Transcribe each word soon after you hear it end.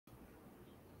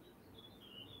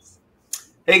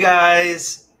Hey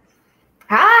guys!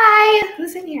 Hi!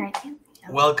 Who's in here? I can't see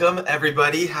them. Welcome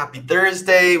everybody. Happy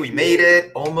Thursday. We made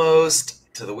it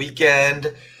almost to the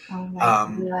weekend. Oh my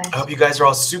I gosh. hope you guys are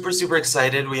all super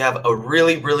excited. We have a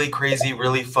really crazy,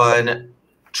 really fun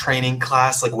training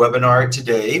class, like webinar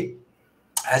today.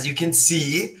 As you can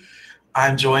see,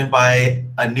 I'm joined by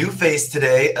a new face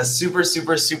today, a super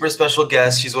special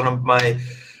guest. She's one of my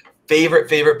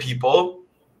favorite people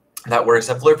that works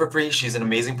at Flirt4Free. She's an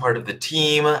amazing part of the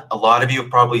team. A lot of you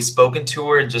have probably spoken to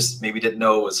her and just maybe didn't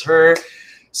know it was her.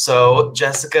 So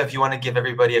Jessica, if you want to give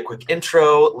everybody a quick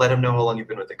intro, let them know how long you've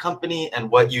been with the company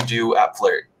and what you do at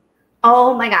Flirt.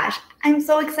 Oh my gosh, I'm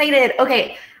so excited.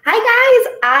 Okay, hi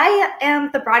guys. I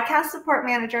am the broadcast support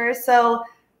manager. So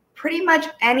pretty much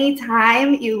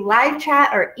anytime you live chat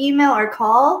or email or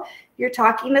call, you're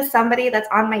talking to somebody that's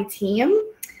on my team.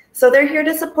 So they're here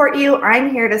to support you.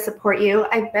 I'm here to support you.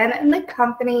 I've been in the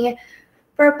company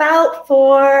for about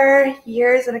 4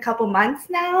 years and a couple months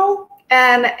now,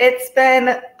 and it's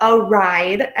been a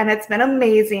ride and it's been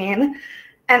amazing.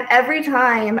 And every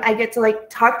time I get to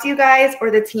talk to you guys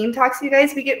or the team talks to you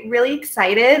guys, we get really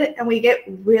excited and we get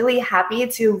really happy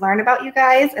to learn about you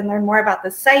guys and learn more about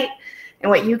the site and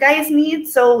what you guys need.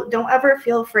 So don't ever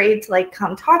feel afraid to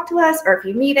come talk to us, or if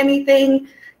you need anything,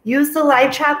 use the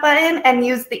live chat button and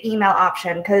use the email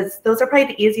option, because those are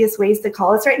probably the easiest ways to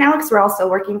call us right now, because we're also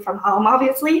working from home,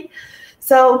 obviously.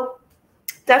 So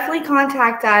definitely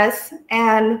contact us,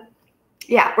 and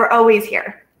yeah, we're always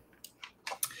here.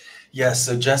 Yes,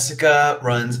 so Jessica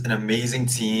runs an amazing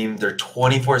team. They're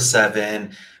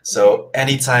 24/7. So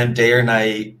anytime, day or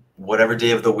night, whatever day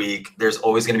of the week, there's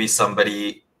always going to be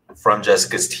somebody from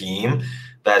Jessica's team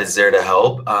that is there to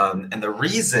help. And the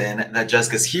reason that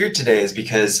Jessica's here today is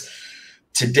because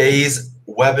today's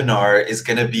webinar is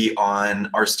going to be on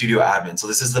our studio admin. So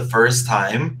this is the first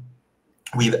time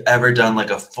we've ever done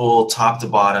a full top to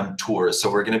bottom tour.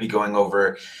 So we're going to be going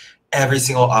over every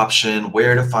single option,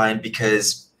 where to find,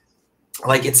 because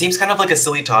it seems kind of like a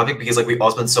silly topic, because we all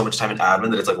spend so much time in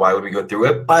admin that it's why would we go through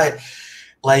it? But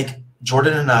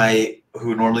Jordan and I,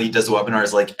 who normally does the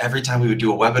webinars, every time we would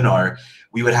do a webinar,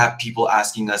 we would have people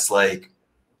asking us we'd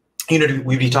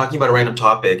be talking about a random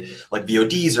topic like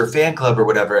VODs or fan club or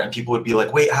whatever, and people would be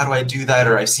like, wait, how do I do that?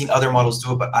 Or I've seen other models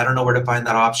do it, but I don't know where to find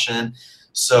that option.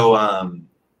 So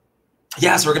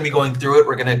yeah, so we're gonna be going through it.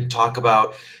 We're gonna talk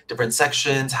about different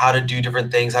sections, how to do different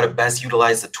things, how to best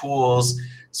utilize the tools.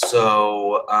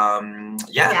 So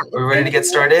yeah, are we ready to get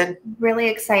started? Really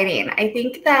exciting. I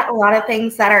think that a lot of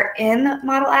things that are in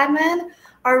model admin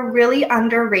are really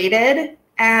underrated,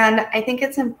 and I think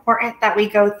it's important that we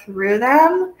go through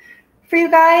them for you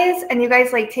guys, and you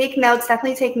guys take notes.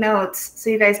 Definitely take notes so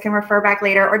you guys can refer back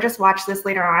later or just watch this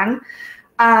later on.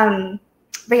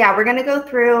 But yeah, we're gonna go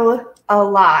through a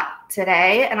lot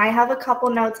today, and I have a couple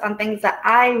notes on things that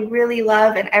I really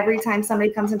love, and every time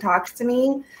somebody comes and talks to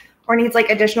me or needs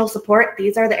additional support,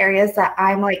 these are the areas that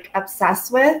I'm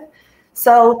obsessed with.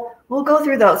 So we'll go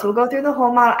through those. We'll go through the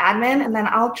whole model admin, and then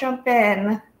I'll jump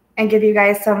in and give you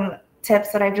guys some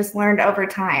tips that I've just learned over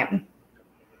time.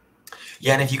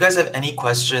 Yeah, and if you guys have any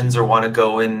questions or want to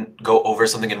go over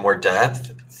something in more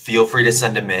depth, feel free to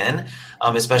send them in,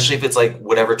 especially if it's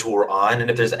whatever tool we're on. And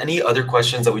if there's any other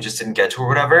questions that we just didn't get to or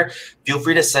whatever, feel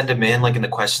free to send them in in the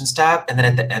questions tab. And then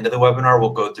at the end of the webinar, we'll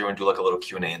go through and do a little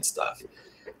Q&A and stuff.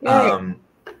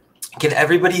 Can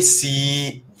everybody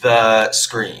see the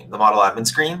screen, the model admin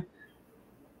screen?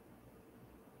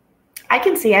 I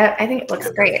can see it. I think it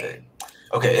looks great. Perfect.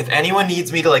 Okay, if anyone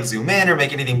needs me to zoom in or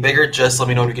make anything bigger, just let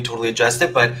me know and we can totally adjust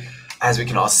it. But as we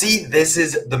can all see, this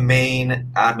is the main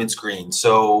admin screen.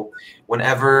 So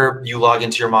whenever you log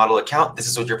into your model account, this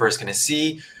is what you're first going to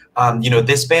see.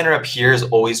 This banner up here is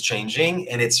always changing,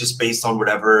 and it's just based on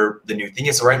whatever the new thing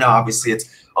is. So right now, obviously,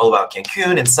 it's all about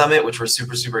Cancun and Summit, which we're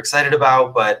super excited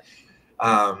about. But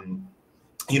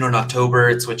in October,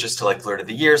 it switches to Flirt of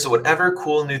the Year. So whatever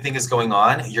cool new thing is going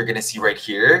on, you're going to see right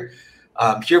here.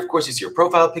 Here, of course, you see your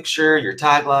profile picture, your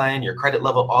tagline, your credit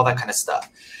level, all that kind of stuff.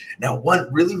 Now, one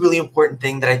really important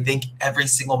thing that I think every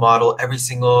single model, every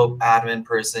single admin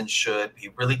person should pay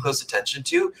really close attention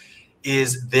to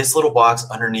is this little box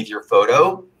underneath your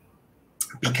photo,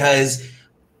 because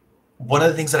one of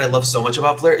the things that I love so much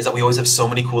about Flirt is that we always have so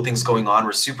many cool things going on.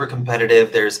 We're super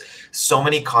competitive. There's so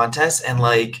many contests, and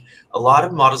a lot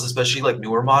of models, especially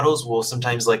newer models, will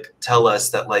sometimes tell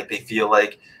us that they feel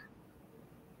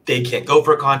they can't go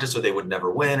for a contest, or they would never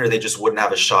win, or they just wouldn't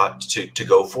have a shot to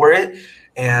go for it.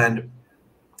 And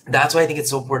that's why I think it's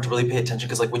so important to really pay attention,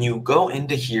 because when you go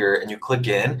into here and you click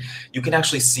in, you can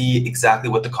actually see exactly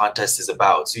what the contest is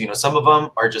about. So some of them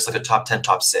are just a top 10,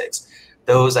 top 6.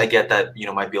 Those I get that, you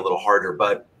know, might be a little harder,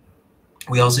 but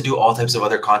we also do all types of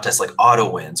other contests like auto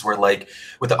wins, where like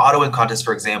with the auto win contest,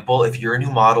 for example, if you're a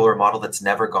new model or a model that's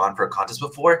never gone for a contest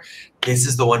before, this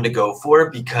is the one to go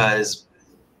for, because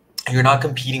you're not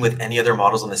competing with any other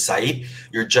models on the site.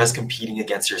 You're just competing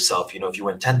against yourself. You know, if you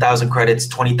win 10,000 credits,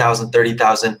 20,000,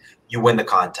 30,000, you win the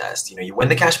contest. You know, you win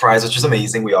the cash prize, which is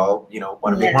amazing. We all, you know,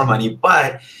 want to make more money,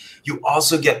 but you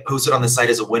also get posted on the site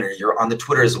as a winner. You're on the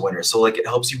Twitter as a winner. So like it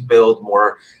helps you build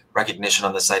more recognition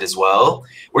on the site as well,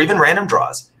 or even random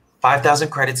draws. 5,000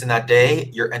 credits in that day,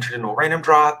 you're entered into a random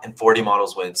draw and 40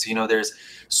 models win. So, you know, there's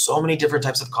so many different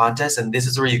types of contests, and this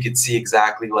is where you can see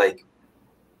exactly like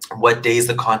what days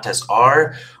the contests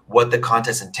are, what the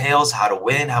contest entails, how to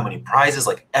win, how many prizes,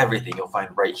 like everything you'll find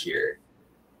right here.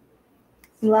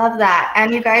 Love that.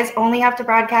 And you guys only have to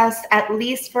broadcast at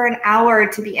least for an hour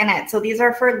to be in it. So these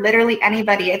are for literally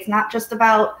anybody. It's not just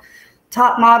about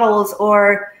top models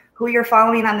or who you're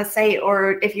following on the site,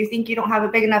 or if you think you don't have a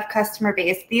big enough customer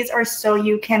base. These are so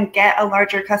you can get a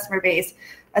larger customer base.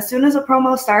 As soon as a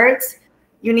promo starts,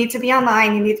 you need to be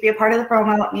online, you need to be a part of the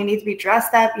promo, you need to be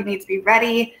dressed up, you need to be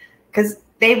ready, because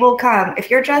they will come. If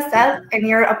you're dressed up and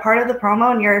you're a part of the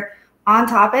promo and you're on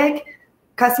topic,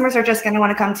 customers are just going to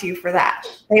want to come to you for that.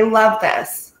 They love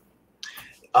this.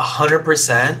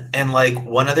 100%. And like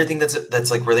one other thing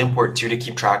that's like really important too to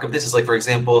keep track of this is like, for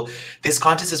example, this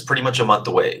contest is pretty much a month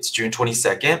away. It's June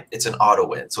 22nd. It's an auto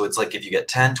win. So it's like if you get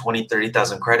 10, 20,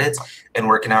 30,000 credits and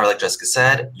work an hour, like Jessica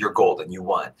said, you're golden, you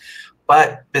won.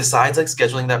 But besides like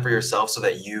scheduling that for yourself so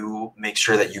that you make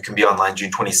sure that you can be online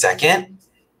June 22nd,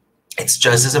 it's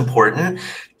just as important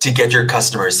to get your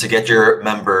customers, to get your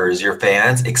members, your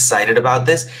fans excited about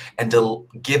this, and to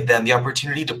give them the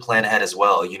opportunity to plan ahead as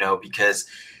well, you know, because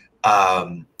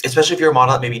especially if you're a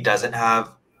model that maybe doesn't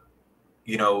have,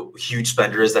 you know, huge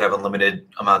spenders that have unlimited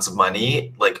amounts of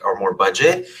money, like, or more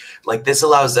budget, like this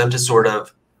allows them to sort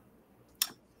of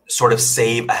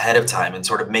save ahead of time and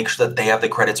sort of make sure that they have the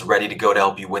credits ready to go to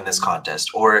help you win this contest.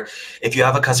 Or if you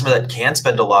have a customer that can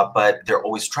spend a lot, but they're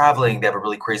always traveling, they have a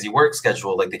really crazy work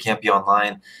schedule, like they can't be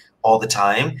online all the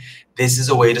time, this is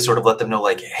a way to sort of let them know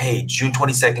like, hey, June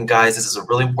 22nd, guys, this is a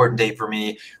really important day for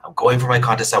me. I'm going for my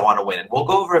contest I want to win. And we'll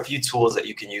go over a few tools that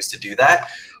you can use to do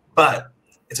that. But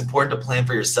it's important to plan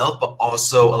for yourself, but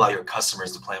also allow your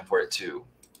customers to plan for it too.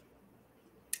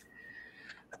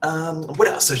 What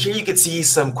else? So here you can see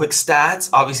some quick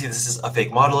stats. Obviously, this is a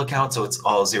fake model account, so it's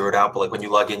all zeroed out. But like when you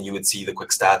log in, you would see the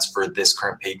quick stats for this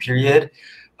current pay period,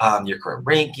 your current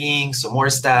ranking, some more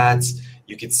stats.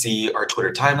 You can see our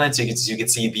Twitter timeline. So you can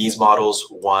see these models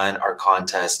won our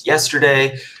contest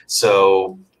yesterday.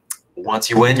 So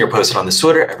once you win, you're posted on the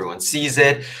Twitter. Everyone sees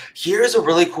it. Here's a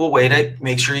really cool way to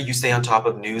make sure you stay on top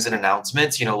of news and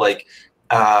announcements. You know, like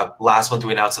last month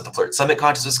we announced that the Flirt Summit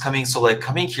contest was coming. So like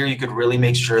coming here, you could really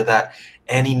make sure that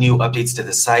any new updates to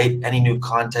the site, any new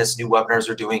contests, new webinars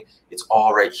we're doing, it's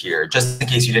all right here, just in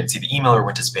case you didn't see the email or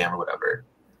went to spam or whatever.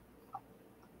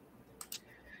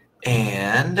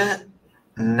 And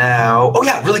now, oh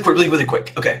yeah, really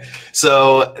quick. Okay,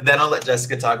 so then I'll let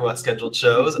Jessica talk about scheduled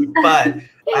shows. But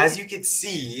as you can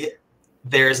see,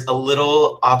 there's a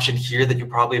little option here that you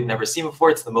probably have never seen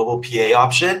before. It's the mobile PA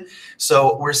option.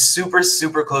 So we're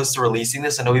super close to releasing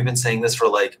this. I know we've been saying this for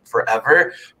like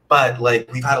forever, but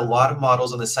like we've had a lot of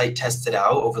models on the site test it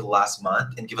out over the last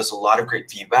month and give us a lot of great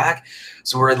feedback.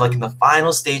 So we're like in the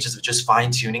final stages of just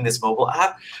fine tuning this mobile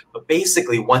app. But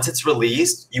basically once it's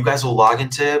released, you guys will log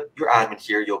into your admin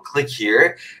here. You'll click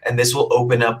here and this will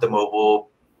open up the mobile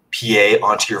PA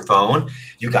onto your phone.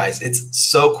 You guys, it's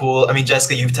so cool. I mean,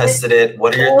 Jessica, you've tested it.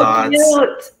 What are your thoughts?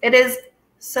 Cute. It is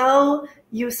so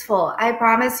useful. I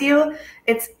promise you,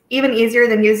 it's even easier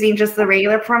than using just the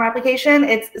regular form application.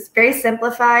 It's very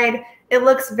simplified. It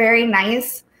looks very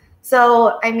nice.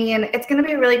 So, I mean, it's going to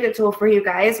be a really good tool for you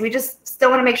guys. We just still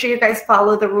want to make sure you guys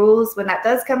follow the rules when that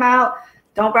does come out.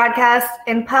 Don't broadcast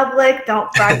in public. Don't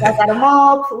broadcast at a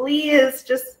mall. Please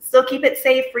just still keep it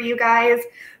safe for you guys.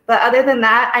 But other than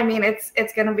that, I mean, it's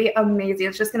going to be amazing.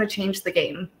 It's just going to change the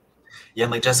game. Yeah,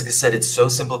 and like Jessica said, it's so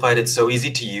simplified, it's so easy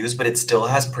to use, but it still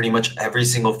has pretty much every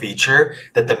single feature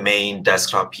that the main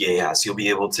desktop PA has. You'll be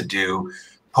able to do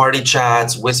party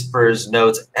chats, whispers,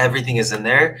 notes, everything is in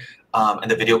there. And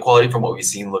the video quality from what we've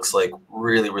seen looks like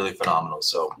really phenomenal.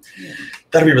 So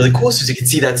that'll be really cool. So as you can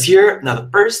see, that's here. Now the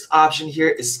first option here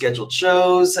is scheduled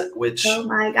shows, which, oh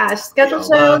my gosh, scheduled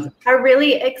shows are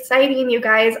really exciting, you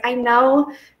guys. I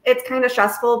know it's kind of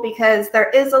stressful because there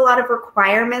is a lot of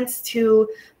requirements to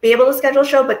be able to schedule a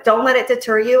show, but don't let it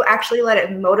deter you. Actually let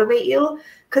it motivate you,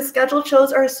 because scheduled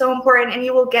shows are so important and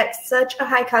you will get such a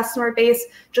high customer base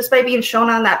just by being shown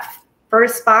on that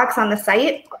first box on the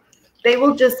site, they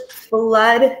will just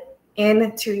flood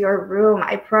into your room.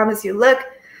 I promise you. Look,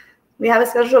 we have a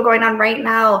schedule going on right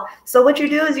now. So what you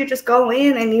do is you just go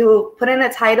in and you put in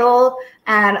a title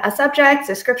and a subject,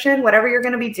 description, whatever you're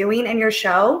going to be doing in your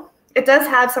show. It does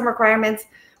have some requirements.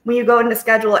 When you go into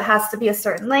schedule, it has to be a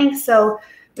certain length. So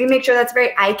we make sure that's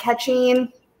very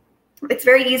eye-catching. It's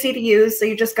very easy to use. So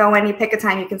you just go in, you pick a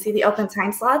time, you can see the open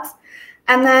time slots.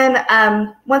 And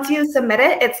then once you submit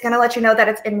it, it's going to let you know that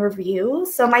it's in review.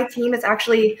 So my team is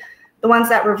actually the ones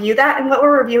that review that. And what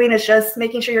we're reviewing is just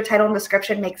making sure your title and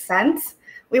description makes sense.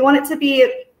 We want it to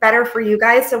be better for you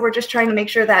guys. So we're just trying to make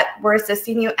sure that we're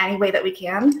assisting you any way that we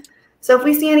can. So if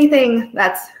we see anything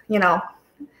that's, you know,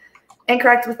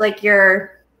 incorrect with like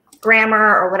your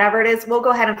grammar or whatever it is, we'll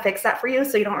go ahead and fix that for you.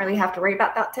 So you don't really have to worry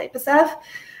about that type of stuff.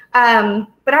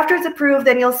 But after it's approved,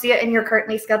 then you'll see it in your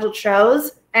currently scheduled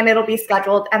shows and it'll be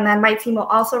scheduled. And then my team will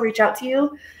also reach out to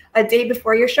you a day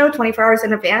before your show, 24 hours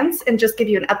in advance, and just give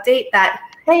you an update that,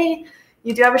 hey,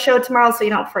 you do have a show tomorrow, so you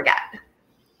don't forget.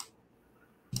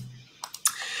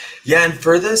 Yeah, and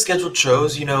for the scheduled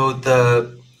shows, you know,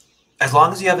 as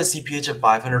long as you have a CPH of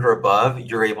 500 or above,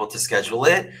 you're able to schedule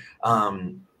it.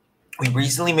 We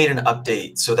recently made an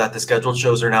update so that the scheduled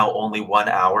shows are now only 1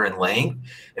 hour in length.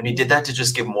 And we did that to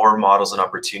just give more models an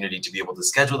opportunity to be able to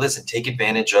schedule this and take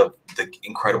advantage of the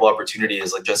incredible opportunity.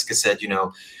 Is like Jessica said, you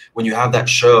know, when you have that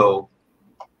show,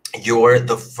 you're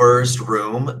the first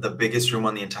room, the biggest room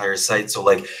on the entire site. So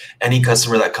like any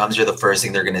customer that comes, you're the first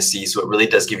thing they're going to see. So it really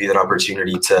does give you that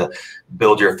opportunity to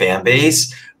build your fan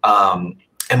base.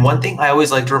 And one thing I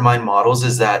always like to remind models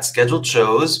is that scheduled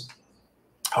shows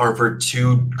are for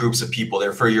two groups of people.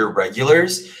 They're for your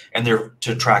regulars and they're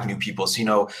to attract new people. So, you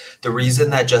know, the reason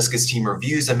that Jessica's team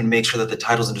reviews them and make sure that the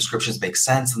titles and descriptions make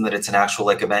sense and that it's an actual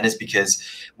like event is because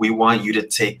we want you to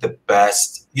take the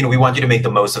best, you know, we want you to make the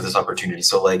most of this opportunity.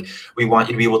 So like, we want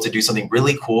you to be able to do something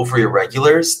really cool for your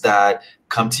regulars that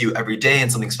come to you every day and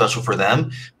something special for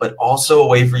them, but also a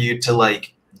way for you to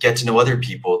like, get to know other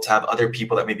people, to have other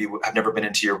people that maybe have never been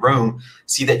into your room,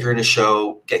 see that you're in a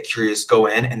show, get curious, go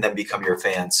in, and then become your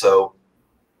fan. So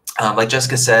like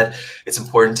Jessica said, it's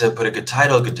important to put a good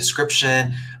title, a good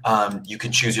description. You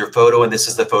can choose your photo, and this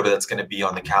is the photo that's going to be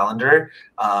on the calendar.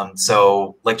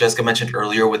 So like Jessica mentioned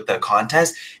earlier with the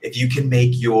contest, if you can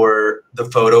make the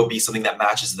photo be something that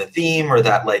matches the theme or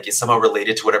that like is somehow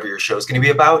related to whatever your show is going to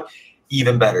be about,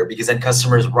 even better, because then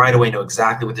customers right away know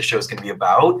exactly what the show is going to be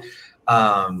about.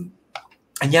 And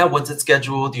yeah, once it's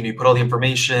scheduled, you put all the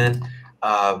information,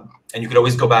 and you could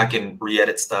always go back and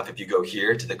re-edit stuff if you go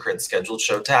here to the current scheduled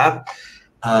show tab.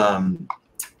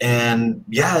 And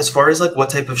yeah, as far as like what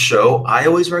type of show, I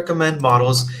always recommend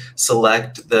models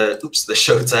select the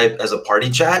show type as a party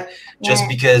chat, just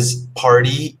because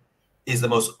party is the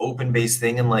most open-based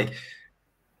thing, and like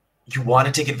you want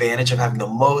to take advantage of having the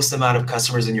most amount of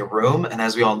customers in your room. And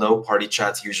as we all know, party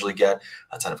chats usually get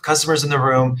a ton of customers in the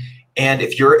room. And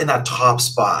if you're in that top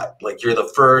spot, like you're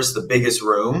the first, the biggest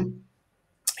room,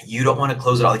 you don't want to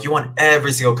close it out. Like you want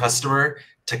every single customer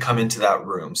to come into that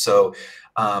room. So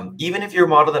even if you're a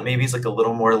model that maybe is like a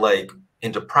little more like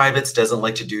into privates, doesn't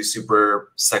like to do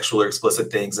super sexual or explicit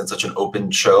things in such an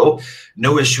open show,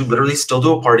 no issue, literally still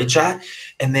do a party chat.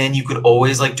 And then you could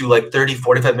always like do like 30,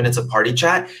 45 minutes of party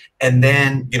chat and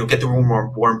then, get the room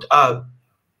warmed up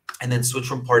and then switch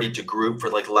from party to group for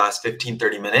like the last 15,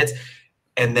 30 minutes.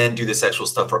 And then do the sexual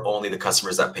stuff for only the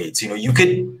customers that paid. So, you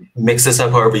could mix this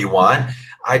up however you want.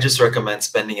 I just recommend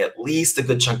spending at least a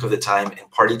good chunk of the time in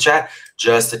party chat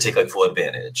just to take like full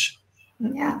advantage.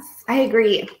 Yes, I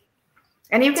agree.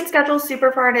 And you can schedule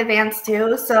super far in advance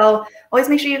too. So always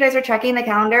make sure you guys are checking the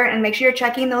calendar and make sure you're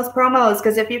checking those promos,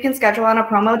 because if you can schedule on a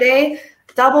promo day,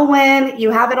 double win,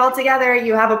 you have it all together.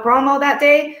 You have a promo that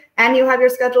day and you have your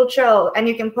scheduled show, and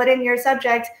you can put in your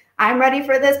subject, I'm ready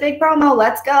for this big promo.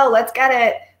 Let's go. Let's get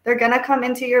it. They're going to come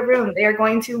into your room. They are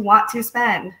going to want to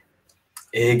spend.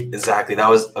 Exactly. That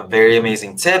was a very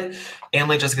amazing tip. And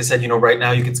like Jessica said, right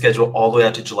now you can schedule all the way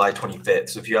out to July 25th.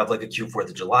 So if you have like a Q4th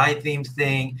of July themed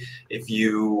thing, if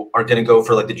you are going to go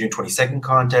for like the June 22nd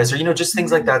contest, or, just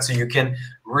things like that. So you can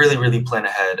really, really plan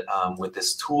ahead with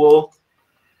this tool.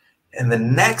 And the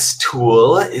next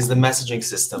tool is the messaging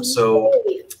system. So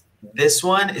this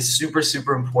one is super,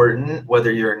 super important,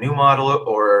 whether you're a new model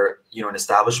or, an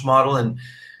established model. And,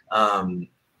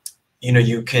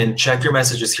 you can check your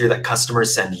messages here that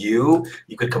customers send you.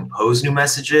 You could compose new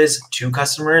messages to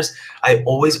customers. I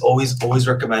always, always, always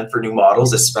recommend for new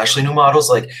models, especially new models,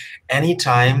 like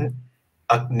anytime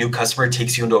a new customer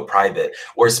takes you into a private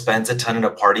or spends a ton in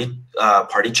a party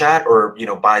chat or,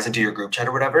 buys into your group chat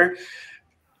or whatever,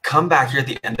 come back here at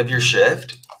the end of your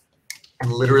shift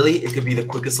And literally, it could be the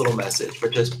quickest little message,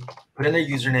 but just put in their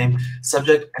username,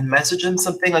 subject, and message them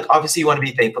something. Like, obviously, you want to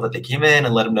be thankful that they came in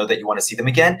and let them know that you want to see them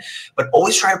again. But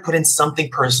always try to put in something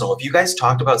personal. If you guys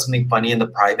talked about something funny in the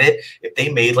private, if they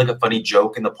made like a funny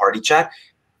joke in the party chat,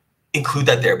 include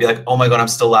that there. Be like, oh my God, I'm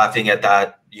still laughing at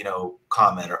that, you know,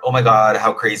 comment, or oh my God,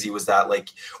 how crazy was that? Like,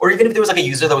 or even if there was like a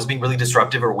user that was being really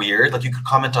disruptive or weird, like you could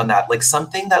comment on that, like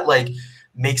something that like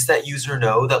makes that user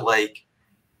know that like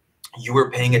you were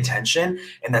paying attention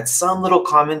and that some little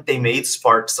comment they made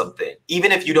sparked something.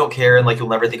 Even if you don't care and like you'll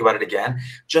never think about it again,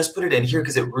 just put it in here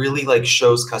because it really like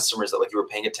shows customers that like you were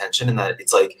paying attention and that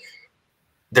it's like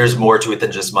there's more to it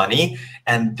than just money.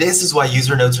 And this is why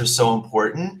user notes are so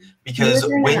important, because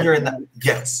when you're in that,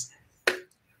 yes.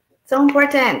 So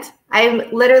important. I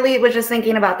literally was just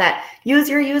thinking about that. Use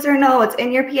your user notes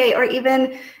in your PA, or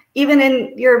even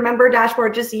in your member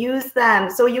dashboard, just use them.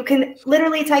 So you can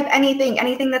literally type anything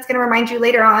that's going to remind you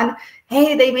later on,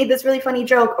 hey, they made this really funny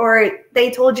joke, or they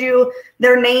told you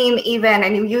their name even,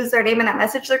 and you use their name in that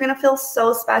message. They're going to feel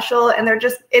so special. And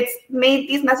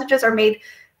these messages are made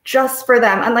just for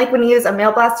them. Unlike when you use a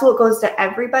mail blast tool, it goes to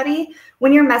everybody.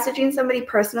 When you're messaging somebody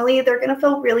personally, they're going to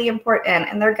feel really important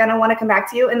and they're going to want to come back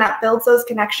to you, and that builds those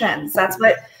connections. That's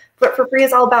what Flirt4Free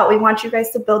is all about. We want you guys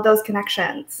to build those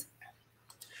connections.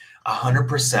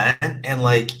 100%. And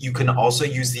like you can also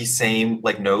use these same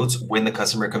like notes when the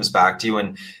customer comes back to you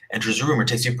and enters your room or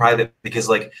takes you private, because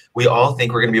like we all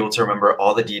think we're going to be able to remember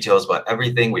all the details about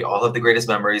everything. We all have the greatest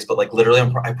memories, but like literally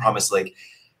I promise, like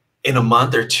in a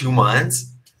month or 2 months,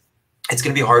 it's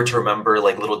going to be hard to remember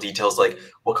like little details, like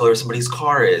what color somebody's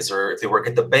car is, or if they work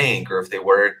at the bank, or if they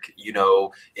work, you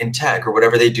know, in tech or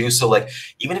whatever they do. So like,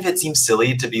 even if it seems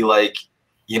silly to be like,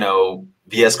 you know,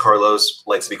 VS Carlos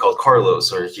likes to be called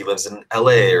Carlos, or he lives in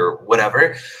LA or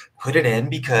whatever, put it in,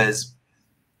 because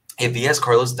if VS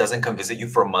Carlos doesn't come visit you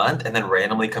for a month and then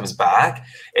randomly comes back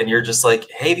and you're just like,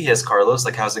 hey, VS Carlos,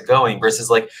 like, how's it going? Versus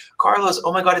like, Carlos,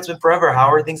 oh my God, it's been forever.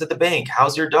 How are things at the bank?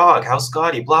 How's your dog? How's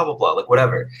Scotty? Blah, blah, blah, like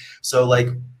whatever. So like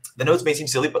the notes may seem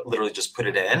silly, but literally just put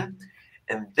it in.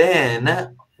 And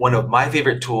then one of my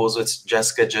favorite tools, which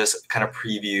Jessica just kind of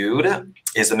previewed,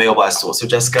 is the Mail Blast tool. So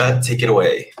Jessica, take it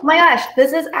away. Oh my gosh,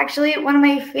 this is actually one of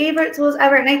my favorite tools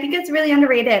ever. And I think it's really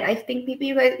underrated. I think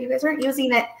you guys aren't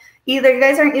using it. Either you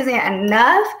guys aren't using it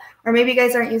enough, or maybe you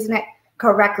guys aren't using it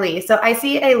correctly. So I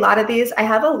see a lot of these. I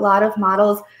have a lot of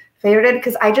models favorited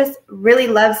because I just really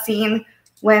love seeing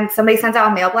when somebody sends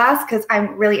out a mail blast, because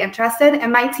I'm really interested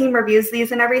and my team reviews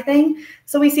these and everything.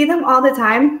 So we see them all the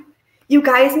time. You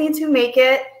guys need to make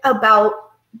it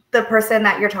about the person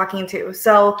that you're talking to.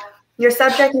 So your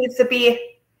subject needs to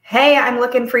be, hey, I'm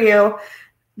looking for you.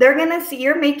 They're going to see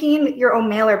you're making your own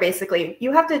mailer, basically.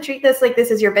 You have to treat this like this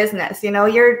is your business. You know,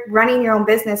 you're running your own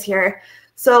business here.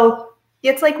 So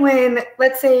it's like when,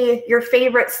 let's say your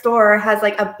favorite store has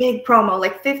like a big promo,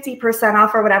 like 50%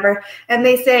 off or whatever, and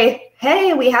they say,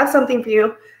 hey, we have something for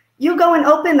you. You go and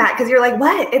open that because you're like,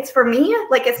 what? It's for me?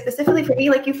 Like, it's specifically for me?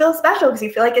 Like, you feel special because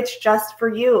you feel like it's just for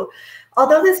you.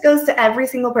 Although this goes to every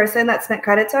single person that spent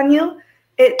credits on you,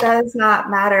 it does not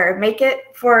matter. Make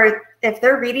it for, if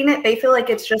they're reading it, they feel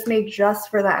like it's just made just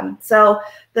for them. So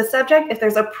the subject, if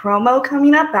there's a promo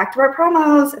coming up, back to our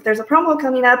promos, if there's a promo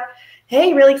coming up,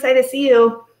 hey, really excited to see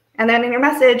you. And then in your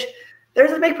message,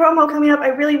 there's a big promo coming up. I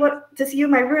really want to see you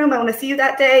in my room. I want to see you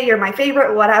that day. You're my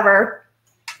favorite, whatever.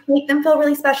 Make them feel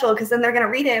really special, because then they're going to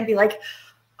read it and be like,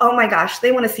 oh my gosh,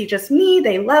 they want to see just me.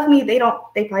 They love me. They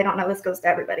probably don't know this goes to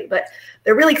everybody, but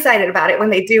they're really excited about it when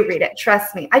they do read it.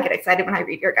 Trust me. I get excited when I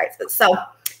read your guys'. So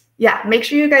yeah, make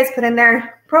sure you guys put in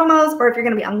their promos, or if you're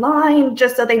going to be online,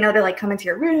 just so they know to like come into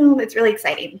your room. It's really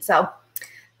exciting. So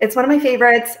it's one of my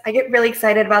favorites. I get really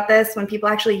excited about this when people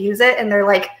actually use it and they're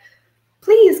like,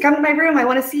 please come to my room. I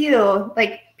want to see you.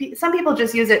 Like, some people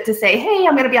just use it to say, hey,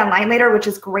 I'm going to be online later, which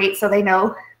is great. So they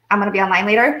know I'm going to be online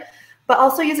later. But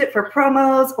also use it for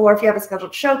promos, or if you have a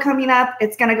scheduled show coming up,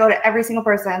 it's going to go to every single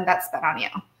person that's spent on you.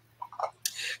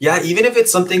 Yeah, even if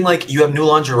it's something like you have new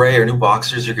lingerie or new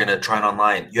boxers you're going to try on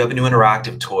online. You have a new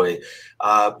interactive toy.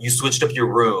 You switched up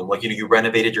your room. Like, you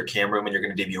renovated your cam room and you're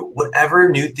going to debut. Whatever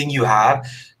new thing you have,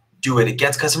 do it. It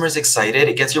gets customers excited.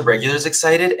 It gets your regulars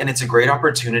excited. And it's a great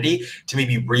opportunity to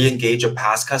maybe re-engage a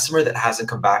past customer that hasn't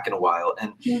come back in a while.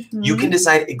 And you can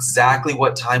decide exactly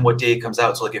what time, what day it comes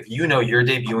out. So like if you're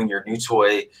debuting your new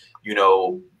toy,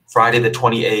 Friday the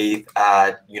 28th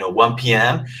at 1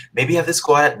 p.m., maybe have this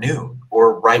go out at noon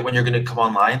or right when you're going to come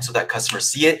online, so that customers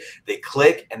see it, they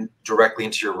click and directly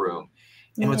into your room.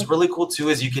 And what's really cool too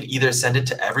is you could either send it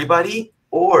to everybody,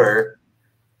 or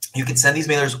you can send these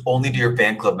mailers only to your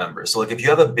fan club members. So like if you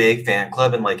have a big fan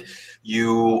club and like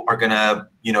you are gonna,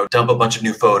 you know, dump a bunch of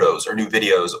new photos or new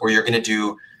videos, or you're gonna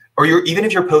do, or you're even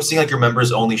if you're posting like your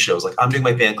members only shows, like I'm doing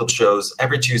my fan club shows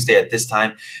every Tuesday at this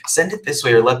time, send it this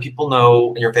way, or let people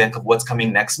know in your fan club what's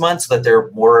coming next month so that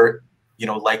they're more, you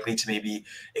know, likely to maybe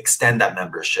extend that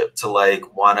membership to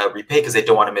like want to repay because they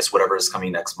don't want to miss whatever is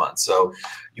coming next month. So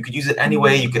you could use it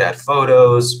anyway. You could add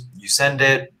photos, you send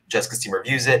it, Jessica's team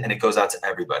reviews it, and it goes out to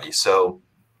everybody. So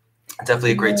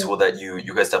definitely a great tool that you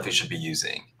guys definitely should be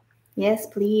using. Yes,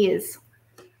 please.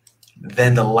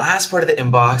 Then the last part of the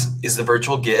inbox is the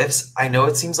virtual gifts. I know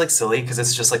it seems like silly because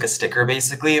it's just like a sticker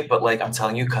basically, but like I'm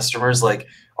telling you, customers like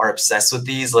are obsessed with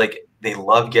these. Like they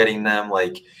love getting them.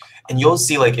 Like, and you'll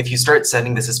see like if you start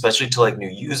sending this, especially to like new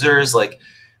users, like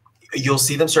you'll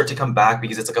see them start to come back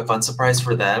because it's like a fun surprise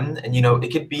for them. And you know,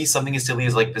 it could be something as silly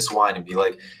as like this wine and be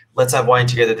like, let's have wine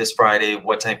together this Friday.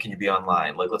 What time can you be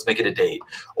online? Like, let's make it a date.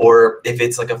 Or if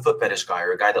it's like a foot fetish guy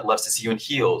or a guy that loves to see you in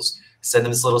heels, send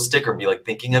them this little sticker and be like,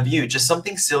 thinking of you. Just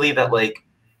something silly that like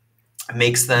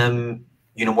makes them,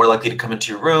 you know, more likely to come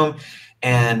into your room.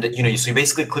 And, you know, so you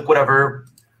basically click whatever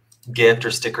gift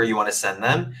or sticker you want to send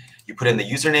them. You put in the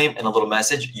username and a little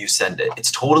message, you send it.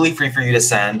 It's totally free for you to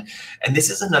send. And this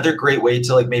is another great way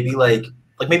to like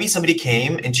maybe somebody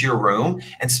came into your room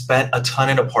and spent a ton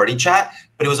in a party chat,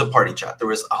 but it was a party chat. There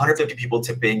was 150 people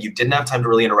tipping. You didn't have time to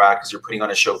really interact because you're putting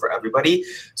on a show for everybody.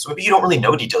 So maybe you don't really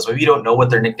know details. Maybe you don't know what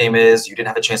their nickname is. You didn't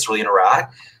have a chance to really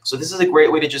interact. So this is a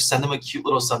great way to just send them a cute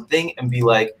little something and be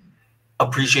like,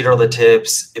 appreciate all the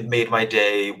tips. It made my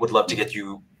day. Would love to get,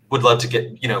 you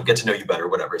know, get to know you better,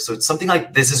 whatever. So it's something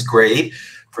like this is great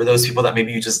for those people that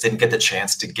maybe you just didn't get the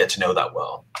chance to get to know that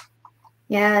well.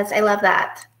 Yes, I love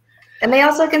that. And they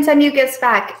also can send you gifts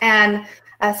back. And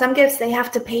some gifts they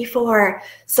have to pay for.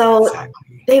 So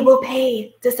exactly. They will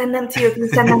pay to send them to you if you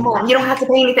send them one. You don't have to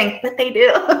pay anything, but they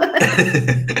do.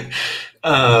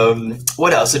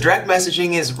 What else? So direct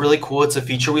messaging is really cool. It's a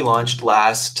feature we launched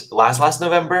last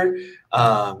November.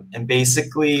 And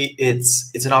basically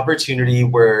it's an opportunity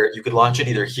where you could launch it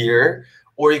either here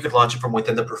or you could launch it from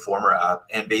within the Performer app.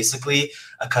 And basically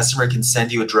a customer can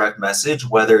send you a direct message,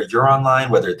 whether you're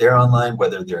online, whether they're online,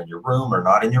 whether they're in your room or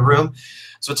not in your room.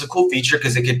 So it's a cool feature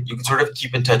because you can sort of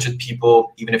keep in touch with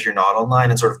people even if you're not online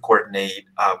and sort of coordinate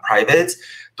privates.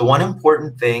 The one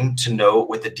important thing to note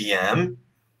with the DM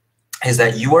is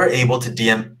that you are able to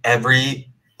DM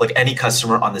any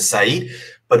customer on the site,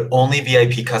 but only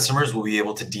VIP customers will be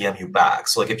able to DM you back.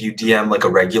 So like if you DM like a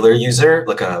regular user,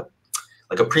 like a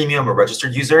premium or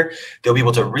registered user, they'll be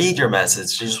able to read your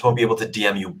message. They just won't be able to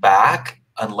DM you back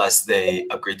unless they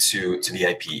agree to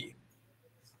VIP.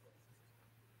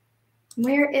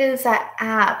 Where is that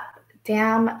app?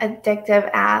 Damn addictive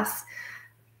ass.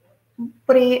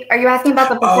 Are you asking about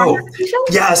the performance feature?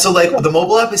 Yeah, so like the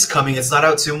mobile app is coming. It's not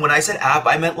out soon. When I said app,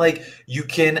 I meant like you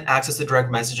can access the direct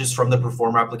messages from the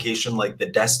Performer application, like the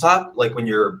desktop, like when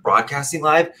you're broadcasting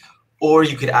live, or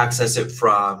you could access it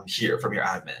from here, from your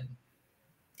admin.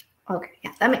 Okay,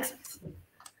 yeah, that makes sense.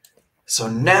 So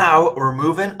now we're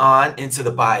moving on into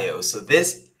the bio. So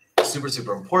this is super,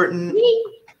 super important.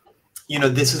 You know,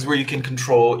 this is where you can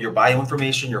control your bio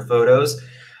information, your photos.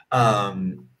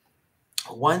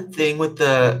 One thing with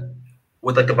the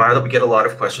bio that we get a lot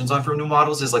of questions on from new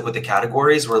models is like with the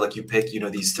categories where like you pick, you know,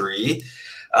 these three.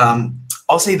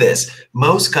 I'll say this,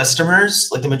 most customers,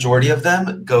 like the majority of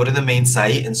them, go to the main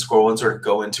site and scroll and sort of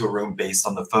go into a room based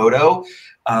on the photo.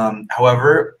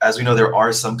 However, as we know, there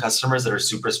are some customers that are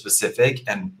super specific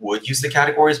and would use the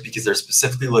categories because they're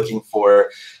specifically looking for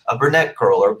a brunette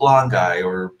girl or a blonde guy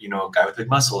or, you know, a guy with big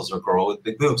muscles or a girl with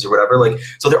big boobs or whatever. Like,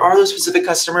 so there are those specific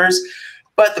customers,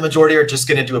 but the majority are just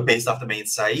going to do it based off the main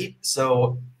site.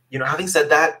 So, you know, having said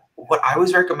that, what I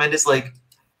always recommend is like,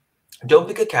 don't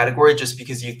pick a category just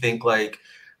because you think like,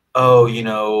 oh, you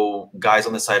know, guys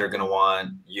on the site are going to want,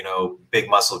 you know, big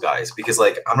muscle guys, because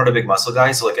like, I'm not a big muscle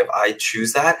guy. So like, if I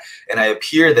choose that and I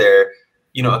appear there,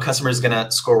 you know, a customer is going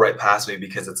to scroll right past me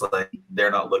because it's like,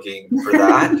 they're not looking for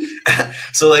that.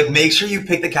 So like, make sure you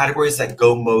pick the categories that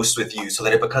go most with you so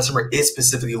that if a customer is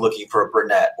specifically looking for a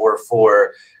brunette or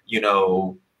for, you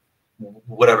know,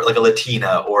 whatever, like a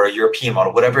Latina or a European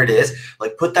model, whatever it is,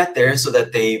 like put that there so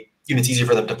that they, you know, it's easier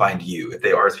for them to find you if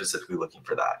they are specifically looking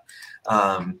for that.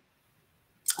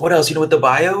 What else? You know, with the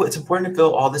bio, it's important to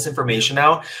fill all this information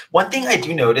out. One thing I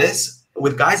do notice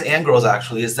with guys and girls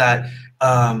actually is that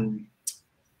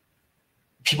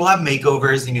people have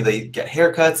makeovers, you know, they get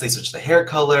haircuts, they switch the hair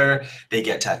color, they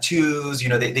get tattoos, you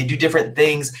know, they do different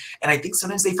things. And I think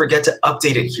sometimes they forget to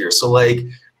update it here. So like,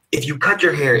 if you cut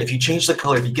your hair, if you change the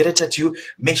color, if you get a tattoo,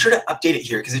 make sure to update it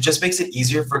here because it just makes it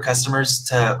easier for customers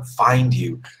to find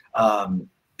you.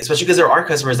 Especially because there are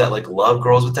customers that like love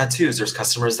girls with tattoos. There's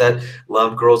customers that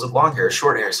love girls with long hair,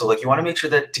 short hair. So like you want to make sure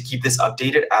that to keep this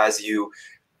updated as you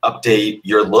update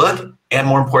your look and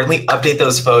more importantly, update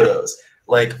those photos.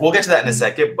 Like we'll get to that in a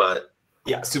second, but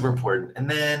yeah, super important. And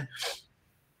then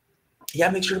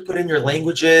yeah, make sure to put in your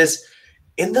languages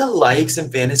in the likes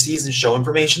and fantasies and show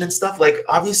information and stuff. Like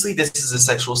obviously this is a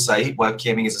sexual site,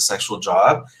 webcamming is a sexual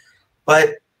job,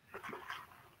 but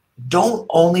don't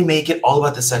only make it all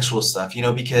about the sexual stuff, you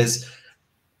know, because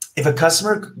if a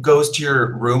customer goes to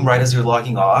your room right as you're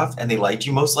logging off and they liked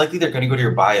you, most likely they're going to go to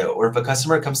your bio. Or if a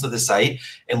customer comes to the site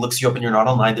and looks you up and you're not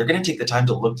online, they're going to take the time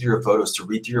to look through your photos, to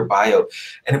read through your bio.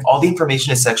 And if all the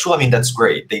information is sexual, I mean, that's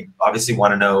great. They obviously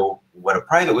want to know what a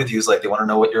private with you is like. They want to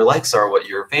know what your likes are, what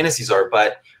your fantasies are.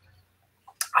 But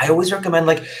I always recommend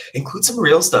like include some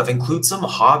real stuff, include some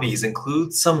hobbies,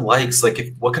 include some likes,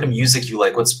 like what kind of music you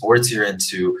like, what sports you're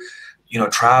into, you know,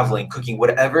 traveling, cooking,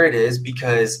 whatever it is,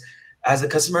 because as the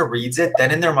customer reads it,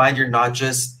 then in their mind, you're not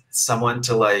just someone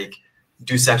to like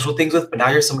do sexual things with, but now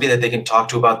you're somebody that they can talk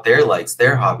to about their likes,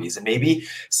 their hobbies, and maybe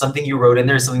something you wrote in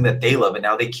there is something that they love, and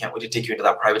now they can't wait to take you into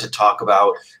that private to talk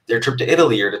about their trip to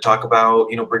Italy or to talk about,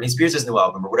 you know, Britney Spears' new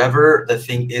album or whatever the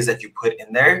thing is that you put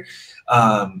in there.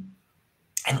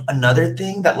 And another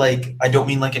thing that like, I don't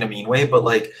mean like in a mean way, but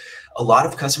like a lot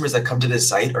of customers that come to this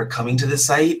site are coming to this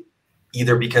site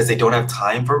either because they don't have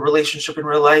time for a relationship in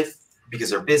real life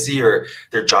because they're busy or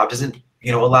their job doesn't,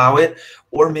 you know, allow it,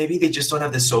 or maybe they just don't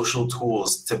have the social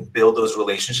tools to build those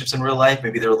relationships in real life.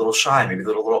 Maybe they're a little shy, maybe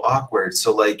they're a little awkward.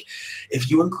 So like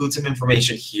if you include some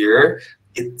information here,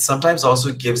 it sometimes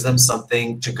also gives them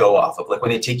something to go off of. Like when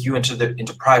they take you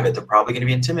into private, they're probably going to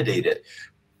be intimidated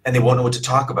and they won't know what to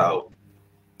talk about.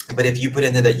 But if you put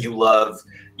in there that you love,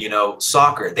 you know,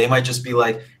 soccer, they might just be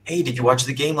like, hey, did you watch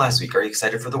the game last week? Are you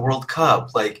excited for the World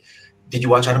Cup? Like, did you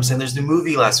watch Adam Sandler's new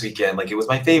movie last weekend? Like, it was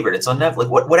my favorite. It's on Netflix,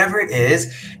 whatever it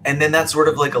is. And then that sort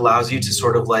of like allows you to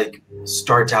sort of like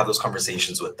start to have those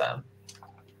conversations with them.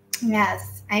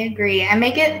 Yes, I agree. And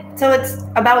make it so it's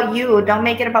about you. Don't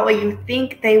make it about what you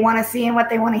think they want to see and what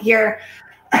they want to hear.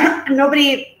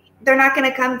 They're not going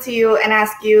to come to you and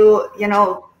ask you, you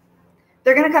know,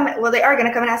 they're going to come, well, they are going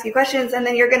to come and ask you questions. And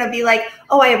then you're going to be like,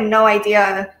 oh, I have no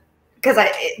idea.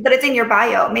 But it's in your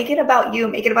bio. Make it about you.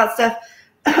 Make it about stuff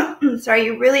sorry,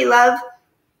 you really love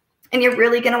and you're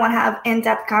really going to want to have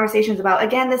in-depth conversations about.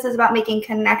 Again, this is about making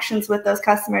connections with those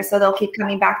customers so they'll keep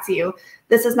coming back to you.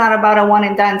 This is not about a one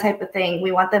and done type of thing.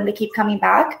 We want them to keep coming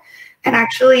back and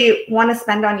actually want to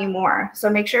spend on you more. So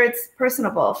make sure it's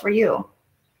personable for you.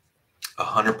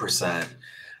 100%.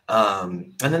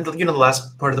 And then, you know, the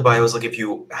last part of the bio is like, if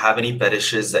you have any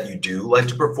fetishes that you do like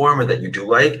to perform or that you do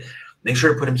like, make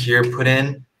sure to put them here, put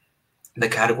in the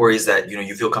categories that, you know,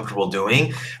 you feel comfortable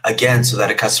doing, again, so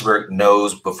that a customer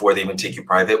knows before they even take you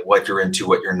private what you're into,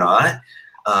 what you're not.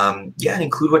 Yeah, and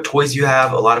include what toys you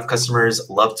have. A lot of customers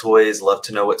love toys, love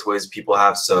to know what toys people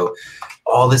have. So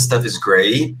all this stuff is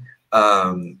great.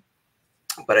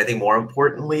 But I think more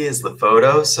importantly is the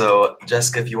photo. So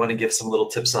Jessica, if you want to give some little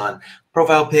tips on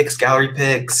profile pics, gallery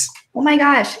pics. Oh my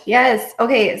gosh, yes.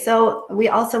 Okay, so we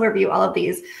also review all of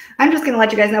these. I'm just going to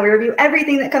let you guys know we review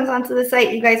everything that comes onto the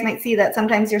site. You guys might see that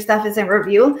sometimes your stuff is in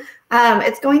review.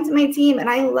 It's going to my team, and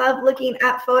I love looking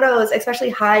at photos, especially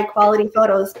high quality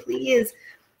photos. Please,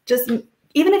 just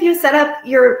even if you set up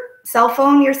your cell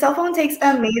phone takes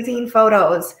amazing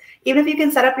photos. Even if you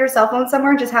can set up your cell phone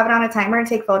somewhere and just have it on a timer and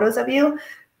take photos of you,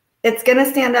 it's going to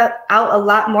stand out a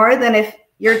lot more than if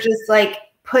you're just like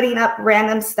putting up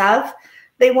random stuff.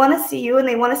 They want to see you and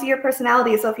they want to see your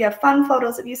personality. So if you have fun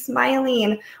photos of you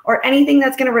smiling or anything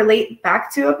that's going to relate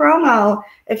back to a promo,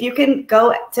 if you can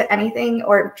go to anything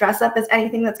or dress up as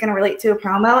anything that's going to relate to a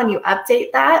promo and you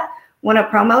update that when a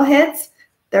promo hits,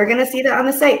 they're going to see that on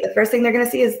the site. The first thing they're going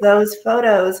to see is those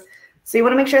photos. So you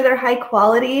want to make sure they're high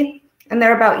quality and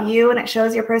they're about you and it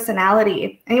shows your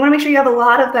personality. And you want to make sure you have a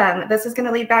lot of them. This is going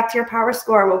to lead back to your power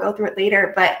score. We'll go through it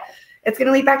later, but it's going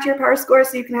to lead back to your power score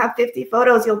so you can have 50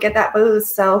 photos. You'll get that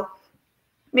boost. So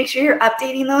make sure you're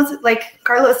updating those. Like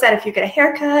Carlos said, if you get a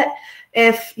haircut,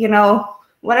 if, you know,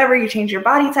 whatever, you change your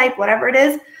body type, whatever it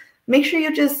is, make sure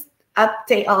you just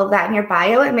update all of that in your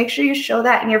bio and make sure you show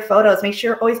that in your photos. Make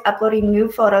sure you're always uploading new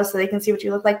photos so they can see what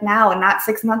you look like now and not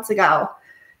 6 months ago.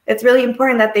 It's really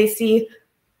important that they see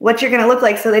what you're going to look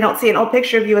like so they don't see an old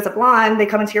picture of you as a blonde. They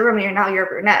come into your room and you're a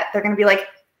brunette. They're going to be like,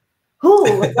 who?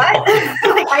 What?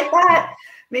 like that.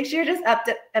 Make sure you're just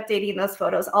updating those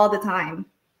photos all the time.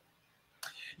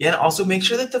 Yeah, and also make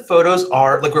sure that the photos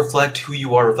are like reflect who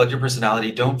you are, reflect your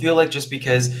personality. Don't feel like just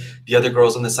because the other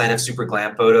girls on the site have super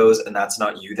glam photos and that's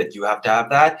not you, that you have to have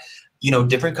that. You know,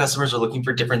 different customers are looking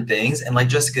for different things. And like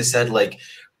Jessica said, like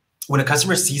when a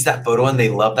customer sees that photo and they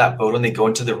love that photo and they go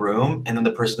into the room and then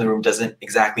the person in the room doesn't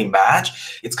exactly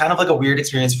match, it's kind of like a weird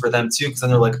experience for them too, because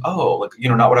then they're like, oh, like, you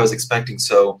know, not what I was expecting.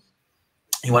 So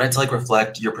you want it to like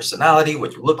reflect your personality,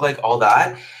 what you look like, all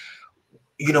that.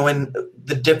 You know, and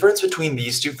the difference between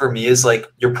these two for me is like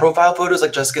your profile photos,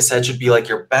 like Jessica said, should be like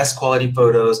your best quality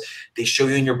photos. They show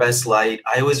you in your best light.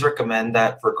 I always recommend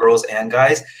that for girls and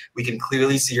guys. We can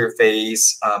clearly see your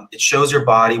face. It shows your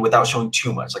body without showing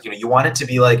too much. Like, you know, you want it to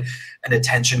be like an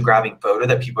attention grabbing photo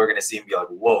that people are going to see and be like,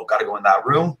 whoa, got to go in that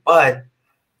room. But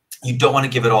you don't want to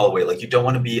give it all away. Like, you don't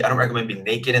want to be, I don't recommend being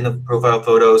naked in the profile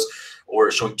photos or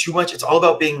showing too much. It's all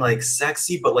about being like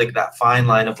sexy, but like that fine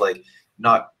line of like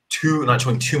not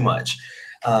showing too much.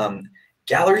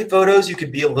 Gallery photos, you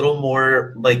could be a little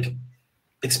more like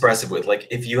expressive with. Like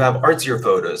if you have artsier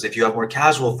photos, if you have more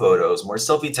casual photos, more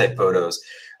selfie type photos,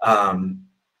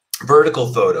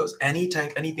 vertical photos,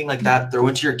 anything like that, throw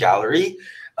into your gallery,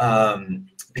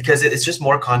 because it's just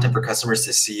more content for customers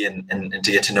to see and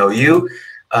to get to know you.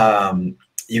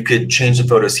 You could change the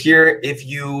photos here. If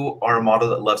you are a model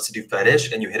that loves to do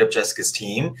fetish and you hit up Jessica's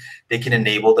team, they can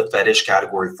enable the fetish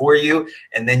category for you.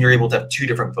 And then you're able to have two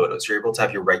different photos. You're able to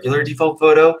have your regular default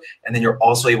photo, and then you're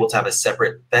also able to have a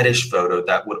separate fetish photo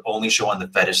that would only show on the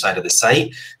fetish side of the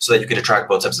site so that you could attract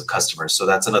both types of customers. So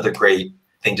that's another great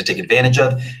thing to take advantage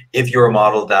of if you're a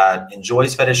model that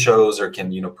enjoys fetish shows or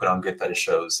can, you know, put on good fetish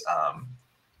shows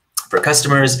for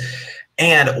customers.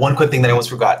 And one quick thing that I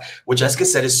almost forgot, what Jessica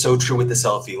said is so true with the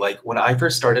selfie. Like when I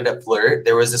first started at Flirt,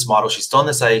 there was this model, she's still on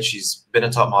the site, she's been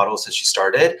a top model since she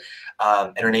started,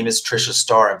 and her name is Trisha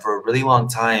Starr. And for a really long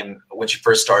time, when she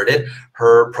first started,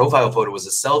 her profile photo was a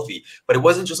selfie, but it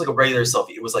wasn't just like a regular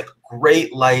selfie. It was like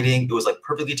great lighting. It was like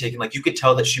perfectly taken. Like you could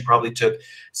tell that she probably took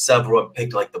several and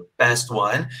picked like the best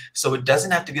one. So it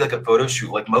doesn't have to be like a photo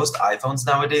shoot. Like most iPhones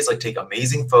nowadays, like take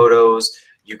amazing photos.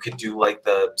 You could do like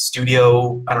the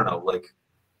studio, I don't know, like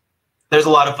there's a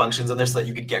lot of functions in there so that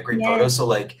you could get great photos. So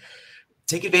like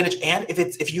take advantage. And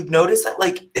if you've noticed that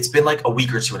like it's been like a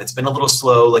week or two and it's been a little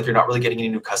slow, like you're not really getting any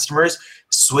new customers,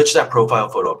 switch that profile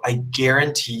photo up. I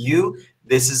guarantee you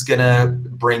this is gonna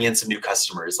bring in some new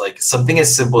customers. Like something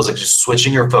as simple as like just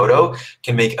switching your photo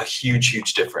can make a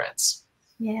huge difference.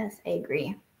 Yes, I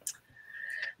agree.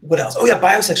 What else? Oh yeah,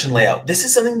 bio section layout. This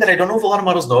is something that I don't know if a lot of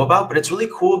models know about, but it's really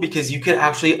cool because you could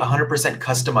actually 100%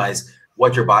 customize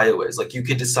what your bio is. Like you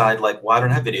could decide like, well, I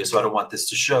don't have video, so I don't want this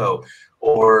to show.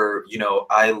 Or, you know,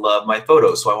 I love my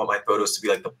photos, so I want my photos to be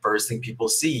like the first thing people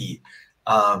see.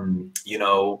 You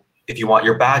know, if you want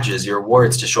your badges, your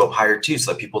awards to show up higher too,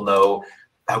 so that people know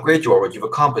how great you are, what you've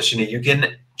accomplished. You know, you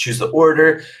can choose the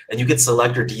order and you can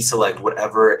select or deselect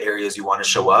whatever areas you want to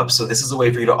show up. So this is a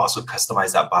way for you to also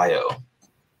customize that bio.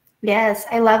 Yes,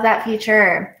 I love that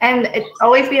feature. And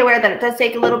always be aware that it does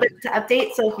take a little bit to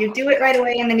update. So if you do it right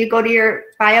away and then you go to your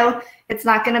bio, it's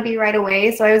not going to be right away.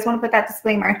 So I always want to put that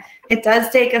disclaimer. It does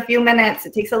take a few minutes.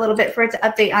 It takes a little bit for it to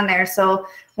update on there. So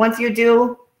once you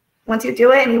do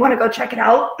it and you want to go check it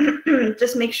out,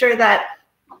 just make sure that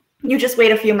you just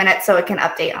wait a few minutes so it can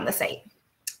update on the site.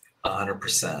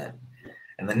 100%.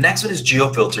 And the next one is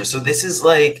geofilter. So this is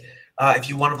like, if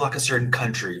you want to block a certain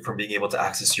country from being able to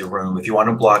access your room, if you want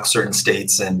to block certain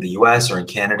states in the US or in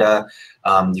Canada,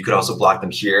 you could also block them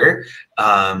here.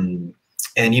 And,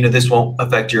 you know, this won't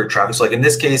affect your traffic. So like in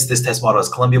this case, this test model is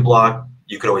Columbia block.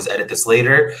 You could always edit this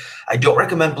later. I don't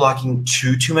recommend blocking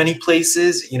too many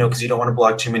places, you know, because you don't want to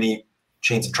block too many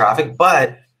chains of traffic.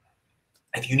 But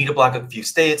if you need to block a few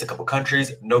states, a couple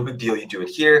countries, no big deal. You do it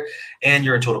here and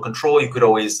you're in total control. You could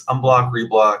always unblock,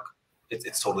 reblock.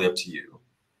 It's totally up to you.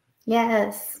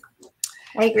 Yes,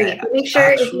 I agree. But make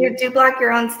sure if you do block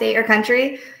your own state or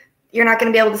country, you're not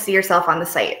going to be able to see yourself on the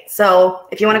site. So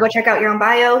if you want to go check out your own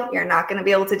bio, you're not going to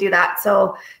be able to do that.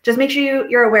 So just make sure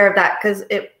you're aware of that because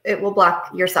it will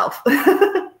block yourself.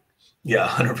 Yeah,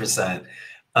 100%.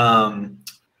 I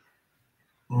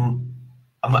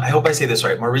hope I say this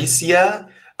right. Mauricia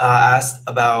asked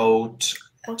about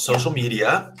social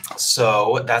media.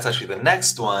 So that's actually the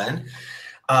next one.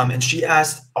 And she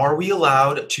asked, are we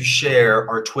allowed to share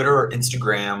our Twitter or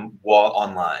Instagram while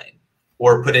online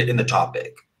or put it in the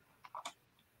topic?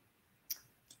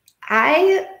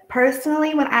 I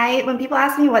personally, when people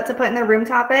ask me what to put in their room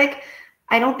topic,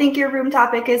 I don't think your room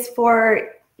topic is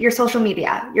for your social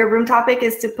media. Your room topic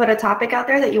is to put a topic out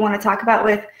there that you want to talk about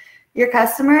with your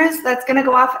customers. That's going to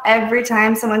go off every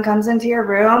time someone comes into your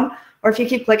room, or if you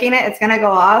keep clicking it, it's going to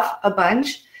go off a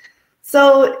bunch.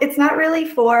 So it's not really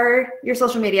for your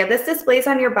social media. This displays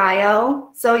on your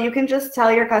bio. So you can just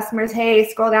tell your customers, hey,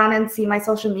 scroll down and see my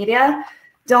social media.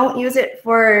 Don't use it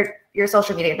for your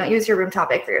social media. Don't use your room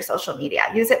topic for your social media.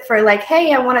 Use it for like,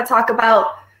 hey, I want to talk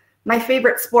about my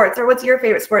favorite sports, or what's your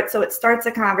favorite sport? So it starts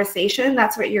a conversation.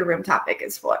 That's what your room topic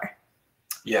is for.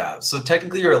 Yeah, so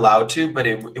technically you're allowed to, but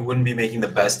it wouldn't be making the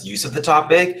best use of the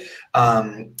topic.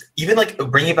 Even like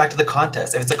bringing it back to the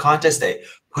contest. If it's a contest day,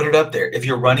 put it up there. If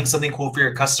you're running something cool for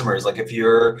your customers, like if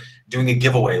you're doing a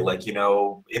giveaway, like, you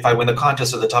know, if I win the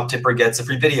contest or the top tipper gets a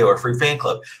free video or free fan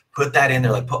club, put that in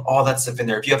there, like put all that stuff in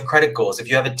there. If you have credit goals, if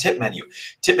you have a tip menu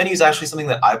is actually something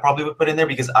that I probably would put in there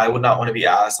because I would not want to be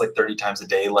asked like 30 times a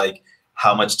day, like,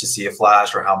 how much to see a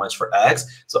flash or how much for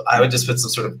X. So I would just put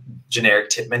some sort of generic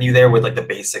tip menu there with like the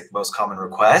basic most common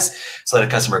request so that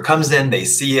a customer comes in, they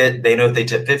see it, they know if they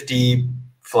tip 50,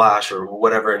 flash or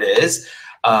whatever it is.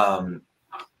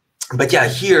 But yeah,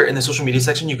 here in the social media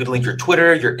section, you could link your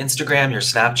Twitter, your Instagram, your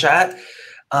Snapchat.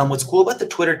 What's cool about the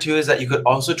Twitter too is that you could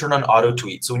also turn on auto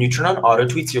tweets. So when you turn on auto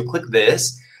tweets, you'll click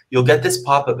this, you'll get this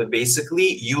pop-up, and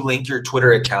basically you link your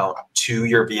Twitter account to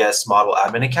your VS model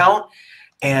admin account.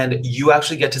 And you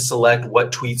actually get to select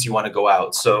what tweets you want to go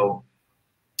out. So,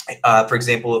 for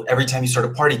example, every time you start a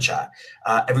party chat,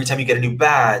 every time you get a new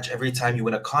badge, every time you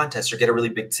win a contest or get a really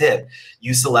big tip,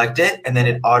 you select it and then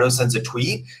it auto sends a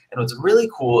tweet. And what's really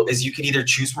cool is you can either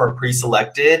choose from our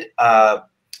pre-selected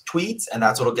tweets, and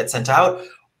that's what'll get sent out,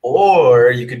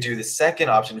 or you could do the second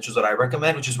option, which is what I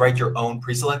recommend, which is write your own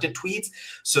pre-selected tweets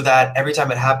so that every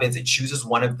time it happens, it chooses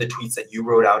one of the tweets that you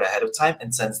wrote out ahead of time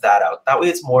and sends that out. That way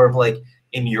it's more of like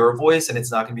in your voice, and it's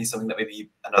not going to be something that maybe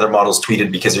another model's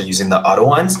tweeted because they're using the auto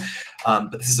ones.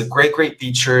 But this is a great, great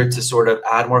feature to sort of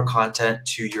add more content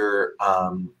to your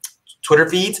Twitter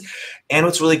feeds. And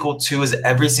what's really cool too is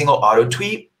every single auto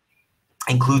tweet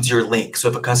includes your link. So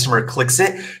if a customer clicks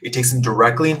it, it takes them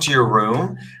directly into your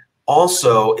room.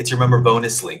 Also, it's your member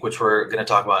bonus link, which we're going to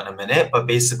talk about in a minute. But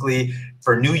basically,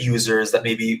 for new users that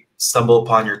maybe stumble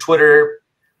upon your Twitter,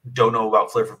 don't know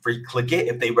about Flirt4Free, click it.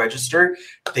 If they register,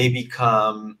 they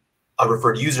become a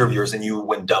referred user of yours and you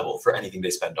win double for anything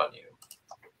they spend on you.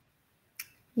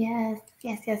 Yes,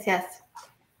 yes, yes, yes.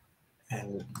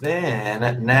 And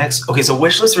then next, okay, so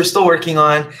wish list we're still working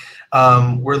on.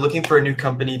 We're looking for a new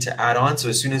company to add on. So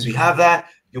as soon as we have that,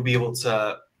 you'll be able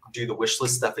to do the wish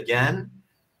list stuff again.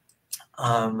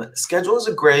 Schedule is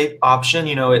a great option.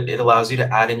 You know, it allows you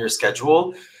to add in your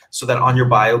schedule so that on your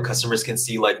bio, customers can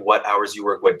see like what hours you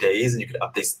work, what days, and you can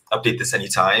update this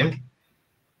anytime.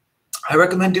 I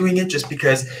recommend doing it just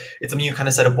because it's something you kind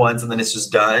of set up once and then it's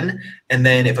just done. And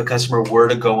then if a customer were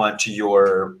to go onto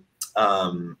your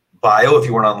bio, if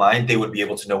you weren't online, they would be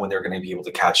able to know when they're going to be able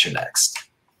to catch you next.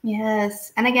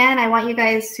 Yes. And again, I want you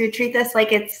guys to treat this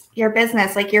like it's your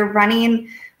business, like you're running.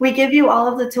 We give you all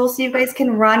of the tools so you guys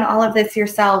can run all of this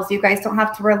yourselves. You guys don't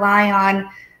have to rely on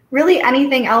really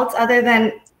anything else other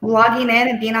than logging in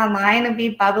and being online and be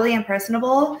bubbly and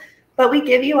personable. But we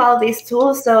give you all of these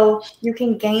tools so you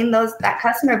can gain that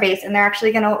customer base, and they're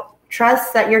actually going to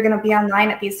trust that you're going to be online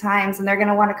at these times, and they're going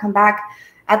to want to come back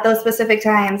at those specific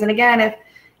times. And again, if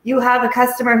you have a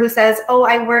customer who says, oh,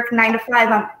 I work 9 to 5,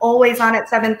 I'm always on at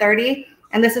 7:30,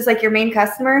 and this is like your main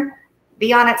customer,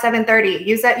 be on at 7:30.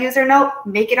 Use that user note,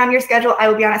 make it on your schedule, I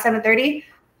will be on at 7:30.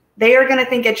 They are going to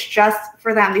think it's just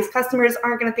for them. These customers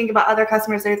aren't going to think about other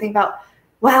customers. They're thinking about,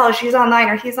 wow, she's online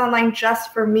or he's online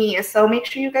just for me. So make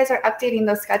sure you guys are updating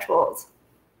those schedules.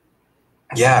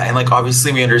 Yeah, and like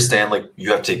obviously we understand like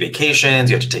you have to take vacations,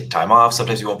 you have to take time off.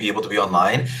 Sometimes you won't be able to be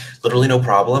online. Literally no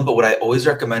problem. But what I always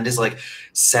recommend is like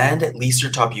send at least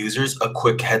your top users a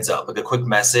quick heads up, like a quick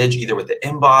message, either with the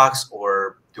inbox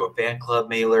or through a fan club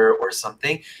mailer or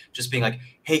something. Just being like,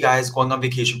 hey guys, going on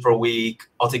vacation for a week.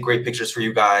 I'll take great pictures for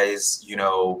you guys. You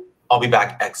know, I'll be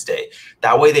back X day.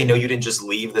 That way they know you didn't just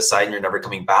leave the site and you're never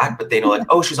coming back, but they know like,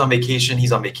 oh, she's on vacation,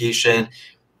 he's on vacation.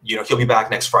 You know, he'll be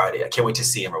back next Friday. I can't wait to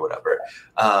see him or whatever.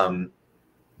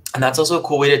 And that's also a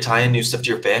cool way to tie in new stuff to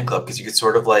your fan club, because you could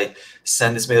sort of like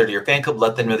send this mailer to your fan club,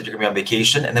 let them know that you're gonna be on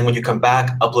vacation. And then when you come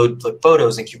back, upload like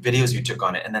photos and cute videos you took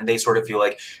on it. And then they sort of feel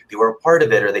like they were a part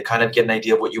of it, or they kind of get an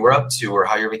idea of what you were up to or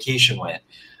how your vacation went.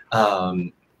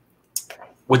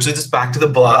 Which leads us back to the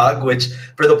blog, which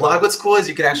for the blog, what's cool is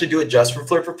you can actually do it just for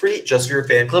Flirt4Free, just for your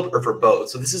fan club, or for both.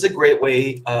 So this is a great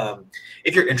way,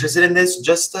 if you're interested in this,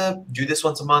 just do this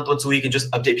once a month, once a week, and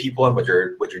just update people on what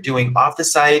you're doing off the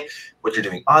site, what you're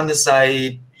doing on the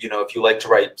site. You know, if you like to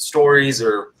write stories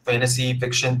or fantasy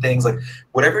fiction things, like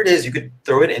whatever it is, you could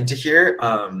throw it into here.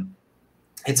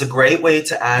 It's a great way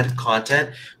to add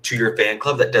content to your fan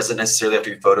club that doesn't necessarily have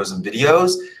to be photos and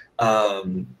videos.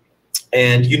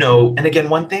 And, you know, and again,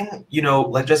 one thing, you know,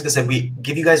 like Jessica said, we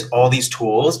give you guys all these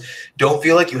tools. Don't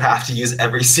feel like you have to use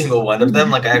every single one of them.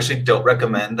 Like, I actually don't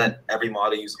recommend that every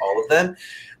model use all of them.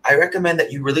 I recommend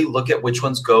that you really look at which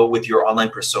ones go with your online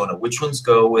persona, which ones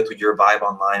go with your vibe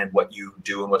online and what you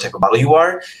do and what type of model you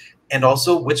are. And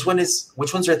also which ones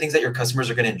are things that your customers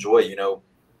are going to enjoy. You know,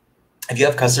 if you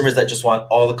have customers that just want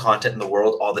all the content in the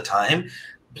world all the time,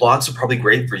 blogs are probably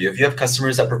great for you. If you have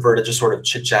customers that prefer to just sort of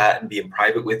chit chat and be in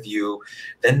private with you,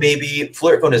 then maybe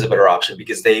Flirt Phone is a better option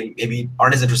because they maybe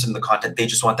aren't as interested in the content. They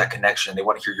just want that connection. They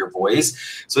want to hear your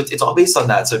voice. So it's all based on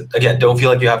that. So again, don't feel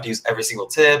like you have to use every single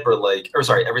tip or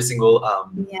every single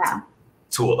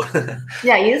tool.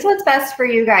 Yeah, use what's best for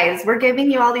you guys. We're giving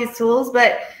you all these tools,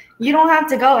 but you don't have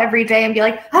to go every day and be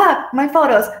like, my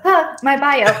photos, my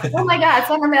bio. Oh my God,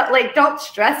 send them out. Like, don't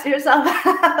stress yourself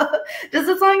out. Just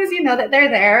as long as you know that they're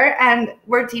there and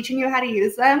we're teaching you how to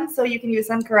use them so you can use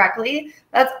them correctly.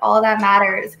 That's all that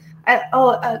matters.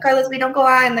 Carlos, we don't go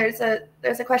on. There's a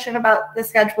question about the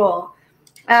schedule.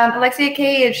 Alexia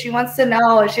Cage, she wants to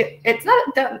know,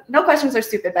 no questions are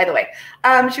stupid, by the way.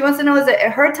 She wants to know, is it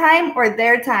her time or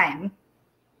their time?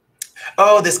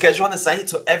 Oh, the schedule on the site.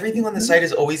 So everything on the site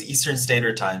is always Eastern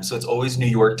Standard Time. So it's always New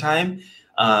York time.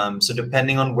 So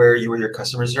depending on where you or your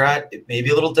customers are at, it may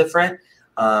be a little different.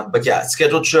 But yeah,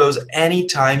 scheduled shows,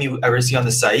 anytime you ever see on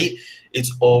the site,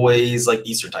 it's always like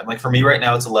Eastern time. Like for me right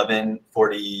now, it's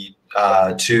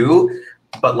 11:42.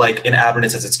 But like in Aberdeen,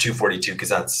 it says it's 2:42 because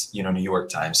that's, you know, New York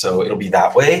time. So it'll be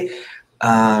that way.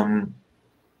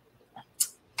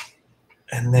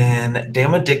 And then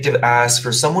Damn Addictive asks,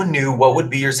 for someone new, what would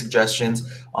be your suggestions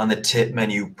on the tip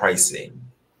menu pricing?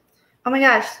 Oh my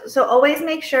gosh. So always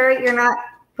make sure you're not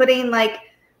putting like,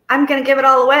 I'm going to give it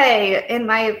all away in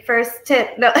my first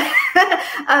tip. No,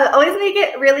 always make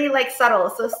it really like subtle.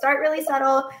 So start really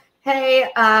subtle. Hey,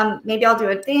 maybe I'll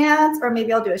do a dance or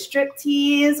maybe I'll do a strip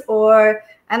tease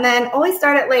and then always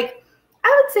start at like,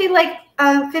 I would say like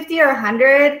 50 or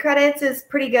 100 credits is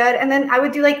pretty good. And then I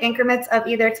would do like increments of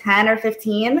either 10 or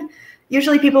 15.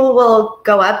 Usually people will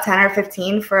go up 10 or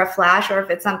 15 for a flash, or if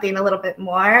it's something a little bit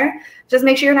more. Just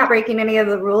make sure you're not breaking any of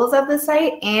the rules of the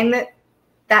site in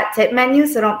that tip menu.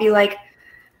 So don't be like,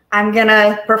 I'm going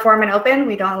to perform an open.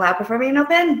 We don't allow performing an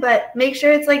open, but make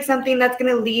sure it's like something that's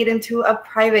going to lead into a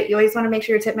private. You always want to make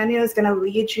sure your tip menu is going to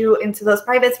lead you into those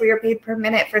privates where you're paid per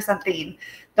minute for something.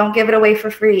 Don't give it away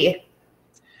for free.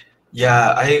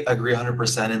 Yeah, I agree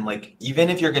 100%. And like, even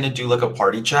if you're going to do like a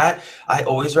party chat, I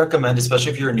always recommend,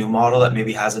 especially if you're a new model that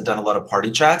maybe hasn't done a lot of party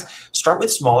chats, start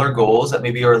with smaller goals that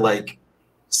maybe are like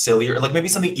sillier, like maybe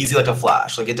something easy like a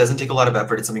flash. Like it doesn't take a lot of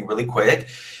effort. It's something really quick.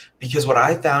 Because what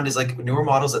I found is like newer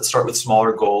models that start with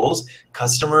smaller goals,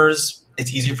 customers,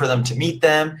 it's easier for them to meet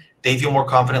them. They feel more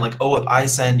confident, like, oh, if I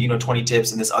send, 20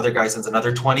 tips and this other guy sends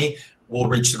another 20, we'll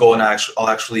reach the goal and I'll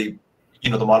actually,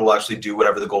 the model will actually do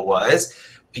whatever the goal was.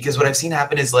 Because what I've seen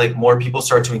happen is like more people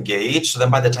start to engage. So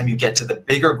then by the time you get to the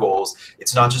bigger goals,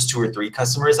 it's not just 2 or 3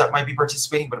 customers that might be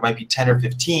participating, but it might be 10 or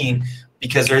 15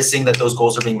 because they're seeing that those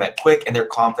goals are being met quick and they're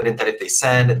confident that if they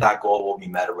send, that goal will be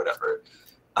met or whatever.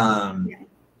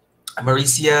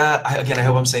 Maricia, again, I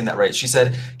hope I'm saying that right. She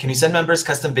said, can we send members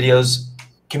custom videos?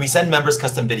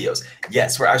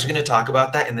 Yes, we're actually going to talk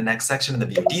about that in the next section, in the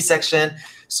VOD section.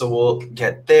 So we'll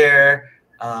get there.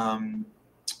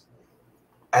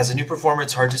 As a new performer,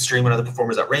 it's hard to stream when other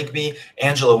performers outrank me.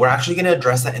 Angela, we're actually going to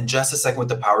address that in just a second with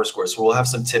the power score. So we'll have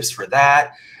some tips for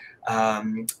that.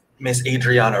 Miss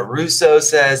Adriana Russo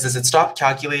says, does it stop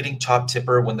calculating top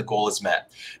tipper when the goal is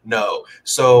met? No.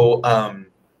 So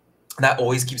that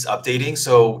always keeps updating.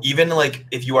 So even like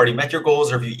if you already met your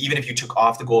goals, or even if you took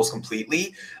off the goals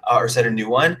completely or set a new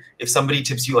one, if somebody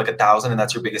tips you like 1,000 and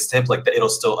that's your biggest tip, like it'll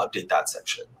still update that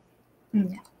section.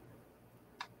 Yeah.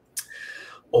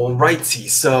 Alrighty,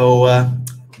 so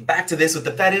back to this with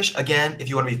the fetish. Again, if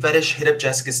you want to be fetish, hit up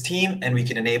Jessica's team and we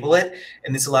can enable it.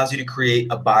 And this allows you to create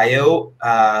a bio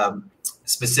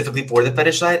specifically for the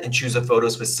fetish side and choose a photo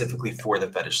specifically for the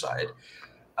fetish side.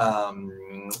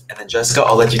 And then Jessica,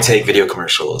 I'll let you take video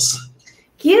commercials.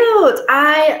 Cute.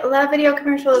 I love video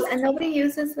commercials and nobody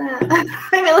uses them. I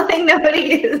mean, like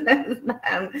nobody uses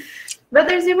them. But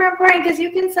they're super important because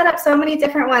you can set up so many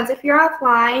different ones. If you're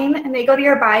offline and they go to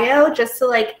your bio just to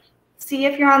like see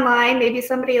if you're online, maybe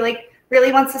somebody like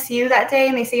really wants to see you that day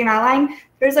and they see you're not online,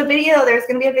 there's going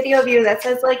to be a video of you that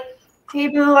says like, hey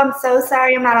boo, I'm so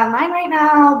sorry I'm not online right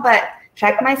now, but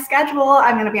check my schedule.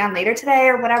 I'm going to be on later today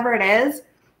or whatever it is.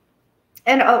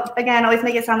 And again, always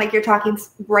make it sound like you're talking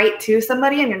right to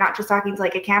somebody and you're not just talking to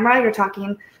like a camera. You're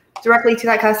talking directly to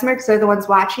that customer because they're the ones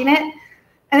watching it.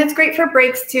 And it's great for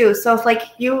breaks too. So if like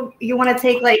you want to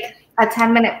take like a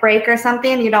 10-minute break or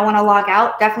something, you don't want to log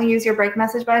out, definitely use your break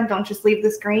message button. Don't just leave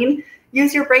the screen.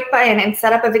 Use your break button and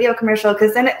set up a video commercial,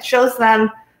 because then it shows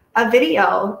them a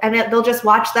video and they'll just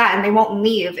watch that and they won't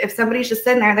leave. If somebody's just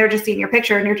sitting there and they're just seeing your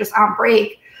picture and you're just on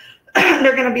break,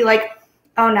 they're going to be like,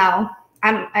 oh no,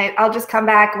 I'll just come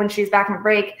back when she's back from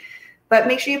break. But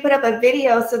make sure you put up a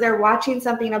video so they're watching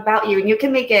something about you, and you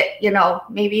can make it,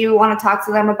 maybe you want to talk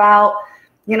to them about,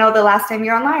 the last time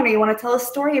you're online, or you want to tell a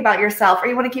story about yourself, or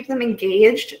you want to keep them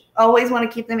engaged. Always want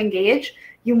to keep them engaged.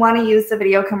 You want to use the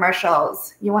video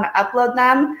commercials. You want to upload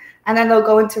them, and then they'll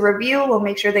go into review. We'll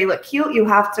make sure they look cute. You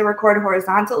have to record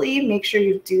horizontally. Make sure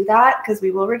you do that, because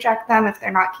we will reject them if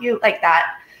they're not cute like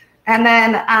that. And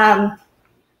then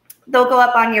they'll go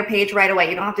up on your page right away.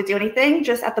 You don't have to do anything.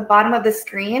 Just at the bottom of the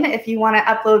screen, if you want to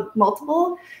upload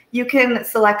multiple, you can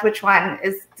select which one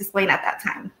is displaying at that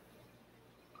time.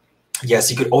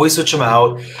 Yes, you could always switch them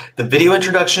out. The video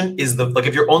introduction is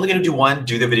if you're only going to do one,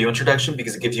 do the video introduction,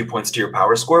 because it gives you points to your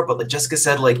power score. But like Jessica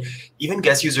said, even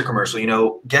guest user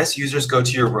commercial, guest users go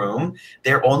to your room.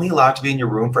 They're only allowed to be in your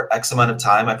room for X amount of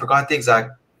time. I forgot the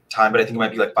exact time, but I think it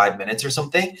might be like 5 minutes or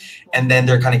something. And then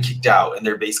they're kind of kicked out, and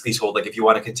they're basically told, if you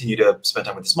want to continue to spend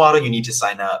time with this model, you need to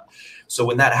sign up. So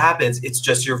when that happens, it's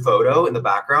just your photo in the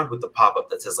background with the pop-up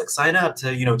that says sign up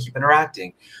to, keep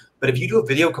interacting. But if you do a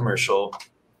video commercial,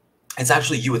 it's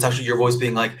actually you. It's actually your voice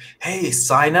being like, hey,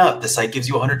 sign up. The site gives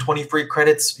you 120 free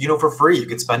credits, for free. You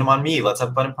can spend them on me. Let's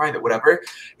have fun in private, whatever.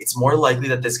 It's more likely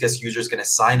that this guest user is going to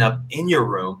sign up in your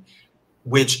room,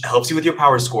 which helps you with your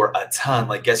power score a ton.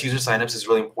 Guest user signups is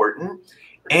really important.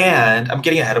 And I'm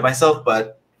getting ahead of myself,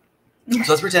 but so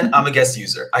let's pretend I'm a guest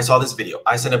user. I saw this video.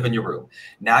 I signed up in your room.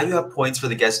 Now you have points for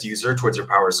the guest user towards your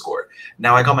power score.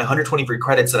 Now I got my 120 free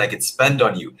credits that I could spend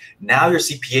on you. Now your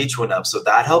CPH went up, so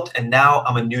that helped. And now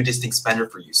I'm a new distinct spender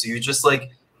for you. So you just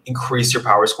increase your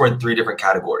power score in 3 different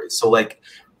categories. So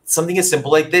something as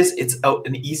simple like this, it's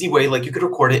an easy way. You could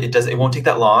record it. It won't take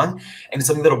that long, and it's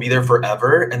something that'll be there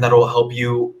forever, and that'll help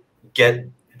you get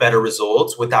better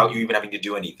results without you even having to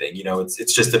do anything.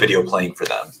 It's just the video playing for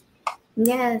them.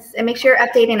 Yes, and make sure you're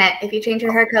updating it. If you change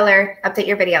your hair color, update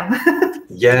your video.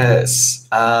 Yes.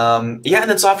 Yeah, and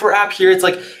then software app here, it's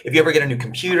if you ever get a new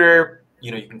computer,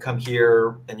 you can come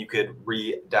here and you could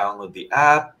re-download the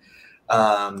app.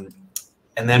 And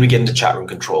then we get into chat room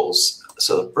controls.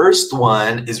 So the first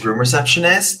one is room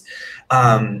receptionist.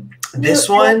 This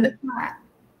one,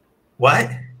 what?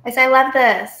 I said, I love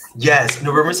this. Yes,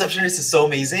 no, room receptionist is so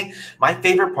amazing. My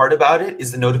favorite part about it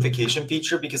is the notification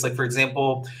feature, because for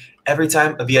example, every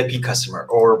time a VIP customer,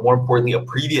 or more importantly, a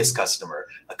previous customer,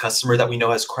 a customer that we know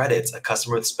has credits, a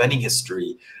customer with spending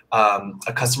history,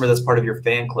 a customer that's part of your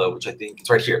fan club, which I think is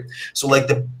right here. So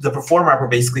the performer app will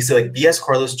basically say VS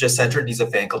Carlos just entered and he's a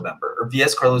fan club member, or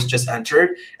VS Carlos just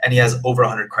entered and he has over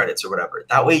 100 credits or whatever.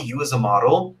 That way you as a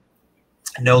model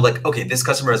know okay, this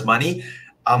customer has money.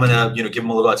 I'm gonna, give them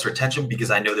a little extra attention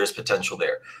because I know there's potential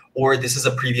there. Or this is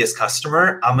a previous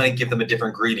customer. I'm gonna give them a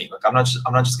different greeting. I'm not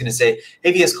just gonna say,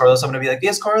 hey, VS Carlos. I'm gonna be like,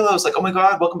 VS Carlos, oh my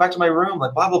God, welcome back to my room,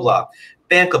 blah, blah, blah.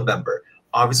 Fan club member.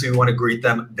 Obviously, we want to greet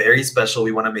them very special.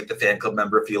 We want to make the fan club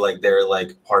member feel like they're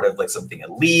part of something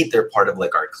elite. They're part of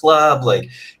our club.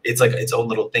 It's its own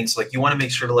little thing. So you want to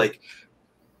make sure to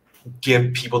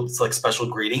give people special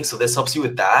greetings. So this helps you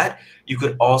with that. You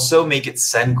could also make it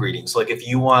send greetings. So if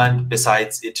you want,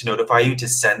 besides it to notify you, to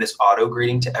send this auto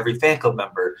greeting to every fan club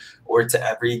member or to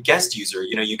every guest user,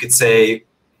 you could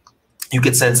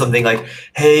send something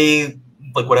hey,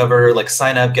 whatever,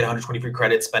 sign up, get 120 free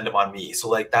credits, spend them on me.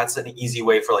 So that's an easy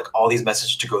way for all these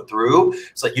messages to go through.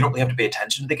 So you don't really have to pay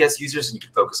attention to the guest users, and you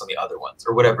can focus on the other ones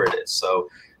or whatever it is. So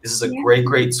this is a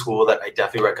great tool that I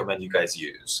definitely recommend you guys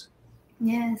use.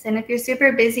 Yes, and if you're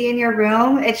super busy in your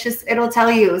room, it'll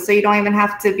tell you, so you don't even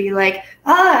have to be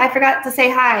I forgot to say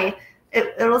hi.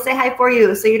 It'll say hi for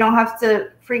you, so you don't have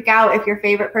to freak out if your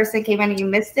favorite person came in and you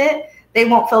missed it. They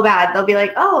won't feel bad. They'll be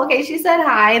like, oh, okay, she said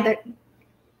hi.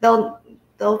 They'll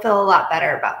feel a lot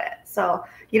better about it, so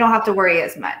you don't have to worry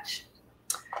as much.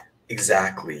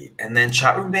 Exactly. And then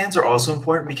chat room bans are also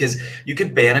important, because you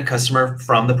could ban a customer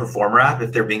from the performer app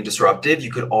if they're being disruptive.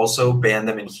 You could also ban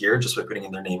them in here just by putting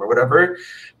in their name or whatever.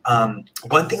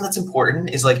 One thing that's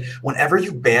important is whenever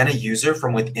you ban a user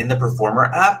from within the performer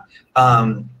app,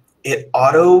 it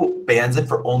auto bans them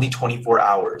for only 24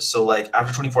 hours. So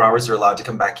after 24 hours, they're allowed to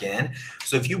come back in.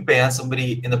 So if you ban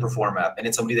somebody in the perform app and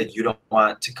it's somebody that you don't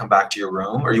want to come back to your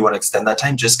room, or you want to extend that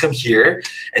time, just come here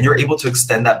and you're able to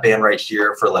extend that ban right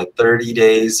here for 30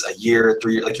 days, a year,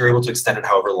 3 years. You're able to extend it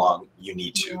however long you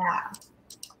need to. Yeah.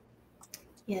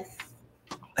 Yes.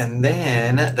 And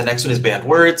then the next one is banned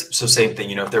words. So same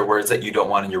thing, if there are words that you don't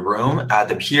want in your room, add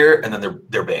them here, and then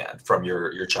they're banned from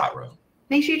your chat room.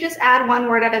 Make sure you just add one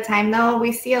word at a time, though.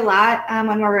 We see a lot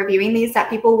when we're reviewing these that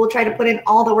people will try to put in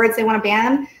all the words they want to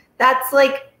ban. That's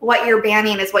like what you're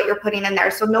banning is what you're putting in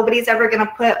there. So nobody's ever going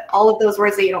to put all of those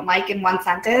words that you don't like in one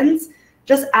sentence.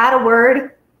 Just add a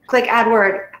word, click add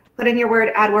word, put in your word,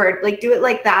 add word. Like do it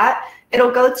like that. It'll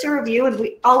go to review, and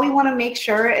all we want to make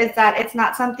sure is that it's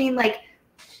not something like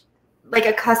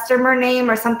a customer name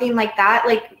or something like that.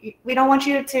 Like we don't want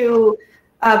you to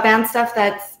ban stuff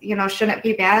that's, shouldn't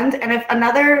be banned. And if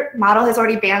another model has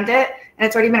already banned it and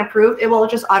it's already been approved, it will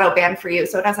just auto ban for you.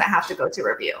 So it doesn't have to go to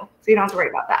review. So you don't have to worry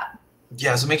about that.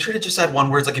 Yeah, so make sure to just add one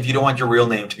word. Like if you don't want your real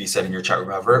name to be said in your chat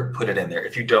room ever, put it in there.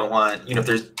 If you don't want,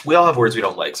 we all have words we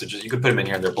don't like. So you could put them in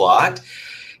here and they're blocked.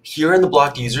 Here in the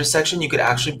blocked users section, you could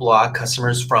actually block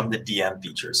customers from the DM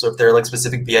feature. So if they're like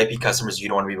specific VIP customers you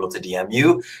don't want to be able to DM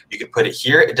you, you could put it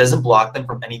here. It doesn't block them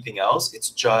from anything else. It's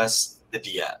just the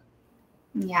DM.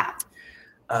 Yeah.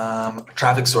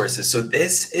 Traffic sources. So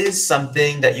this is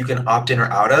something that you can opt in or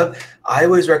out of. I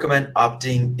always recommend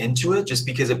opting into it just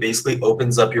because it basically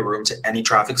opens up your room to any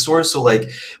traffic source. So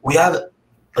like we have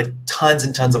like tons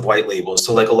and tons of white labels.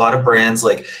 So like a lot of brands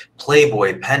like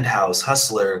Playboy, Penthouse,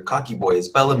 Hustler, Cocky Boys,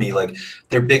 Bellamy, like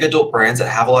they're big adult brands that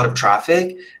have a lot of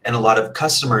traffic and a lot of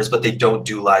customers, but they don't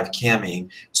do live camming.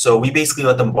 So we basically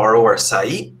let them borrow our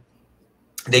site.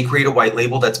 They create a white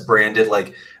label that's branded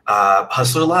like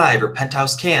Hustler Live or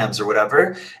Penthouse Cams or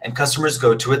whatever, and customers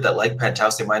go to it that like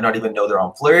Penthouse. They might not even know they're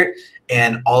on Flirt,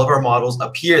 and all of our models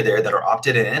appear there that are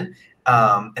opted in,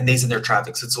 and they send their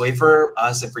traffic. So it's a way for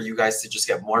us and for you guys to just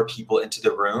get more people into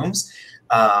the rooms.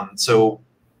 So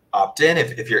opt in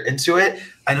if you're into it.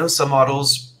 I know some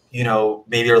models,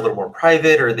 maybe are a little more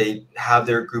private, or they have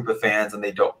their group of fans and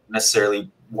they don't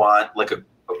necessarily want like a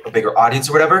bigger audience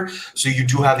or whatever. So you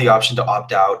do have the option to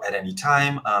opt out at any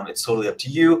time. It's totally up to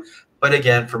you. But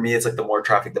again, for me, it's like the more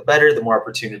traffic, the better, the more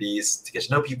opportunities to get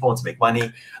to know people and to make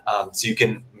money. So you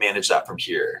can manage that from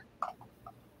here.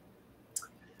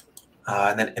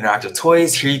 And then interactive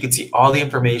toys. Here you can see all the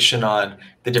information on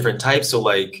the different types. So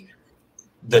like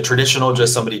the traditional,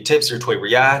 just somebody tips, your toy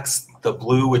reacts. The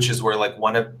blue, which is where like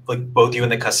both you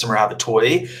and the customer have a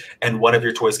toy and one of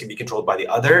your toys can be controlled by the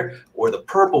other, or the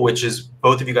purple, which is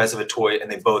both of you guys have a toy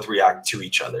and they both react to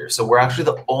each other. So we're actually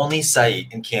the only site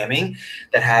in camming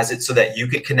that has it so that you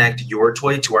could connect your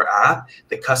toy to our app.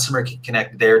 The customer can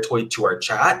connect their toy to our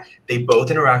chat. They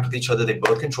both interact with each other. They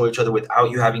both control each other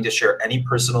without you having to share any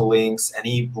personal links,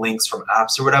 any links from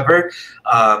apps or whatever.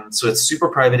 So it's super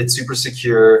private. It's super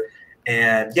secure.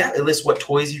 And yeah, it lists what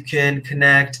toys you can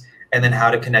connect, and then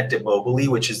how to connect it mobily,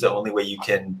 which is the only way you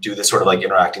can do this sort of like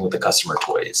interacting with the customer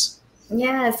toys.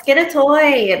 Yes, get a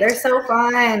toy. They're so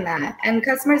fun, and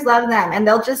customers love them, and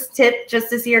they'll just tip just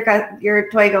to see your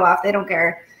toy go off. They don't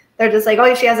care. They're just like,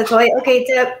 oh, she has a toy. Okay,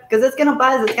 tip, because it's gonna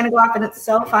buzz. It's gonna go off, and it's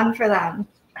so fun for them.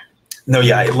 No,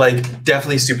 yeah, like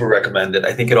definitely super recommended.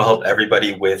 I think it'll help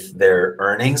everybody with their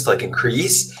earnings, like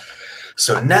increase.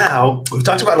 So now we've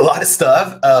talked about a lot of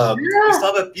stuff. We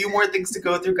still have a few more things to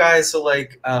go through, guys. So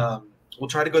like, we'll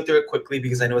try to go through it quickly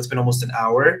because I know it's been almost an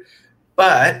hour.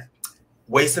 But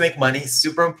ways to make money,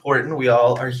 super important. We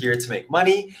all are here to make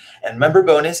money. And member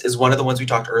bonus is one of the ones we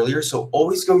talked earlier. So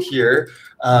always go here.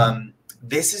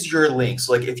 This is your link.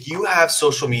 So like if you have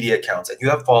social media accounts and you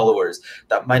have followers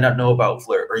that might not know about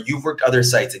Flirt, or you've worked other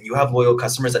sites and you have loyal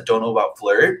customers that don't know about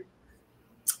Flirt,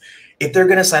 if they're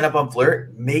going to sign up on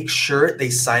Flirt, make sure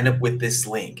they sign up with this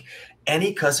link.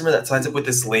 Any customer that signs up with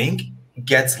this link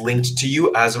gets linked to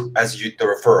you as the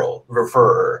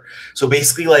referrer. So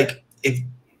basically, like if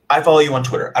I follow you on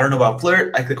Twitter, I don't know about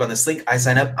Flirt, I click on this link, I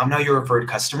sign up, I'm now your referred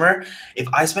customer. If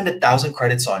I spend 1,000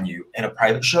 credits on you in a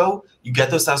private show, you get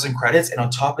those 1,000 credits, and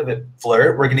on top of it,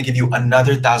 Flirt, we're going to give you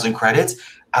another 1,000 credits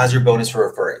as your bonus for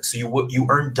referring. So you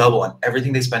earn double on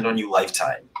everything they spend on you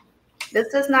lifetime. This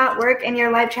does not work in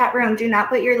your live chat room. Do not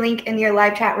put your link in your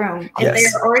live chat room. If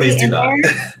Yes, they're already please do not.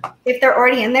 If they're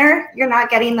already in there, you're not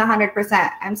getting the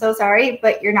 100%. I'm so sorry,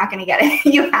 but you're not going to get it.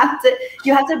 You have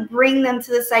to bring them to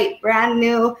the site brand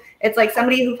new. It's like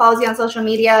somebody who follows you on social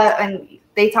media and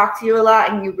they talk to you a lot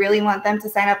and you really want them to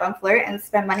sign up on Flirt and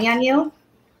spend money on you.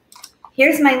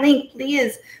 Here's my link,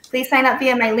 please sign up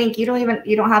via my link. You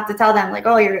don't have to tell them like,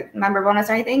 oh, you're a member bonus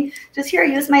or anything. Just here,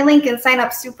 use my link and sign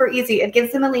up. Super easy. It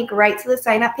gives them a link right to the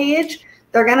sign up page.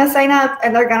 They're going to sign up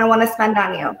and they're going to want to spend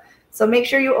on you. So make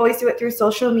sure you always do it through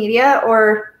social media,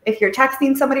 or if you're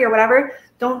texting somebody or whatever,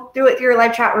 don't do it through your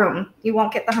live chat room. You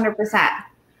won't get the 100%.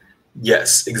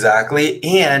 Yes, exactly.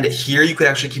 And here you could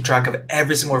actually keep track of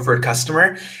every single referred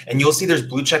customer, and you'll see there's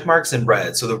blue check marks and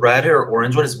red. So the red or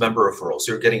orange one is member referral.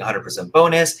 So you're getting 100%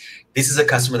 bonus. This is a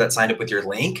customer that signed up with your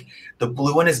link. The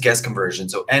blue one is guest conversion.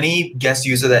 So any guest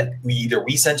user that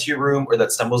we sent to your room or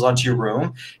that stumbles onto your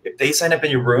room, if they sign up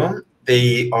in your room,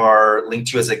 they are linked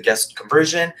to you as a guest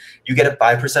conversion. You get a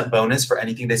 5% bonus for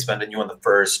anything they spend on you in the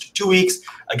first 2 weeks.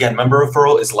 Again, member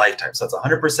referral is lifetime. So that's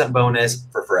 100% bonus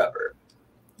for forever.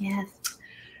 Yes.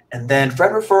 And then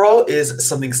friend referral is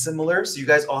something similar. So you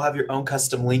guys all have your own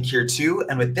custom link here too.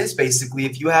 And with this, basically,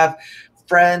 if you have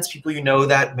friends, people you know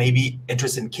that may be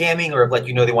interested in camming, or if like,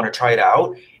 you know, they want to try it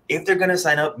out, if they're going to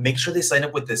sign up, make sure they sign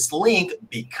up with this link,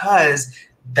 because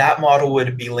that model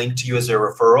would be linked to you as a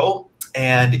referral,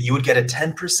 and you would get a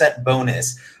 10%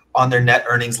 bonus on their net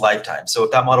earnings lifetime. So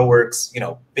if that model works, you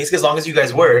know, basically as long as you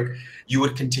guys work, you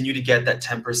would continue to get that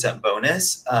 10%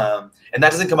 bonus. And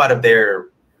that doesn't come out of their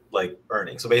like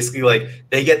earnings. So basically like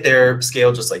they get their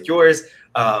scale just like yours.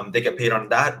 They get paid on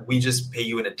that. We just pay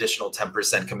you an additional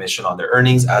 10% commission on their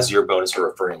earnings as your bonus for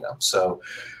referring them. So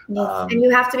and you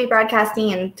have to be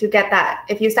broadcasting to get that.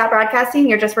 If you stop broadcasting,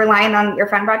 you're just relying on your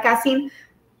friend broadcasting,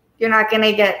 you're not going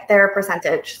to get their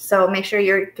percentage. So make sure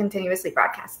you're continuously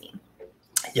broadcasting.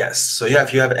 Yes. So yeah,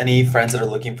 if you have any friends that are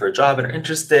looking for a job and are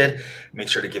interested, make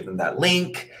sure to give them that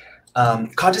link.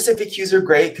 Contest FAQs are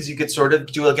great because you could sort of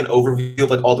do like an overview of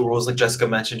like all the rules. Like Jessica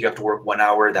mentioned, you have to work 1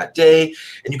 hour that day,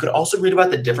 and you could also read about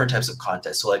the different types of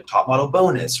contests. So like top model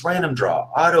bonus, random draw,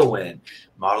 auto win,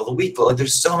 model of the week. But like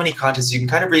there's so many contests, you can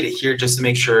kind of read it here just to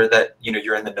make sure that you know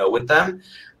you're in the know with them.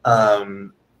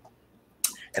 And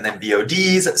then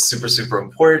VODs, super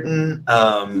important.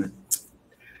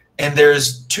 And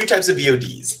there's 2 types of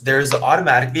VODs. There's the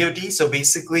automatic VOD. So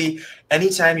basically,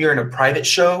 anytime you're in a private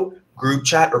show, group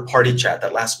chat, or party chat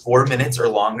that lasts 4 minutes or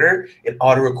longer, it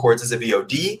auto records as a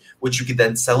VOD, which you could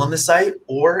then sell on the site.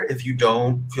 Or if you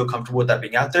don't feel comfortable with that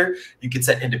being out there, you could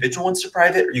set individual ones to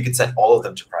private, or you could set all of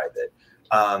them to private.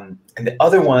 And the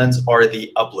other ones are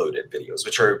the uploaded videos,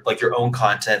 which are like your own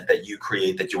content that you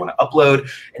create that you want to upload.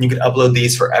 And you can upload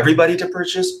these for everybody to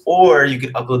purchase, or you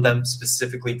can upload them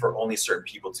specifically for only certain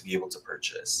people to be able to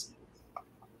purchase.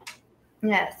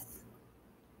 Yes.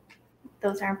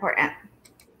 Those are important.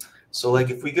 So like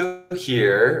if we go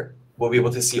here, we'll be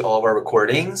able to see all of our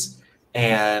recordings,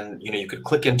 and you know, you could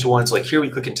click into one. So like here we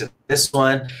click into this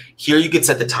one. Here you could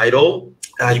set the title.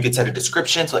 You could set a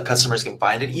description so that customers can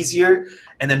find it easier.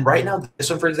 And then right now,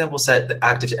 this one, for example, set the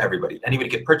active to everybody.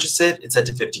 Anybody can purchase it. It's set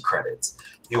to 50 credits.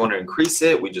 If you want to increase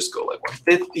it, we just go like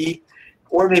 150.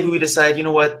 Or maybe we decide, you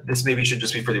know what, this maybe should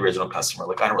just be for the original customer.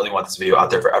 Like I don't really want this video out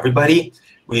there for everybody.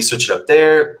 We switch it up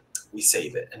there, we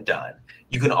save it, and done.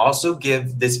 You can also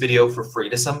give this video for free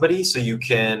to somebody. So you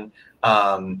can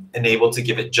enable to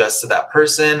give it just to that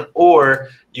person, or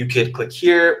you could click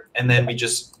here and then we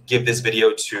just give this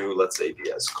video to, let's say,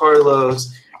 Diaz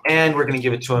Carlos, and we're going to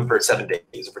give it to him for 7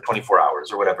 days or for 24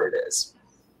 hours or whatever it is.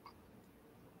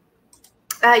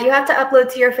 You have to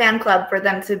upload to your fan club for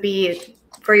them to be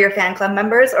for your fan club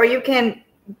members, or you can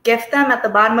gift them at the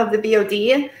bottom of the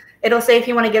VOD. It'll say if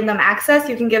you want to give them access,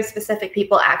 you can give specific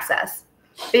people access.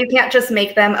 But you can't just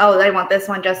make them, oh, I want this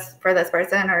one just for this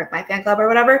person or my fan club or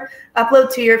whatever.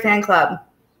 Upload to your fan club.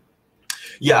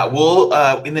 Yeah, we'll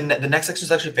in the next section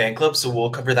is actually fan club, so we'll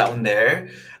cover that one there.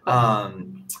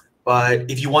 But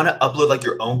if you want to upload like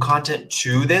your own content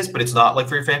to this, but it's not like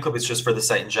for your fan club, it's just for the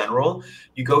site in general,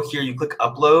 you go here, you click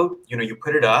upload, you know, you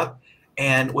put it up,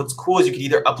 and what's cool is you can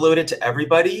either upload it to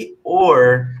everybody,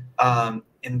 or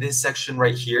in this section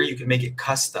right here, you can make it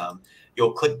custom.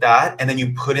 You'll click that, and then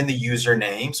you put in the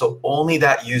username, so only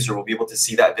that user will be able to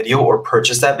see that video or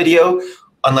purchase that video,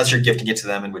 unless you're gifting it to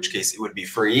them, in which case it would be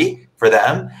free for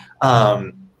them.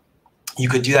 You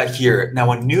could do that here.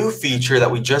 Now, a new feature that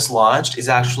we just launched is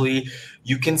actually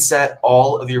you can set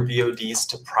all of your VODs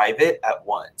to private at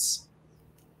once.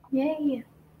 Yay.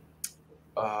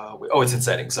 Oh, it's in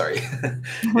settings, sorry.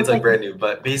 It's like brand new.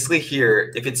 But basically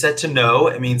here, if it's set to no,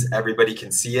 it means everybody can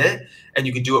see it. And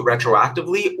you can do it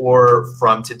retroactively or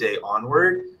from today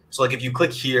onward. So like if you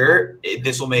click here,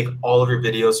 this will make all of your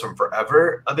videos from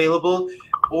forever available.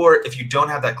 Or if you don't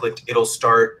have that clicked, it'll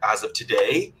start as of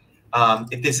today.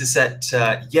 If this is set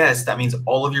to yes, that means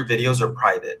all of your videos are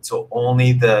private. So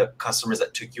only the customers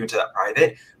that took you into that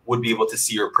private would be able to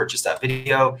see or purchase that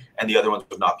video, and the other ones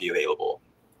would not be available.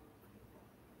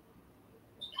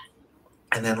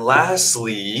 And then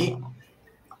lastly,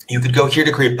 you could go here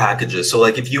to create packages. So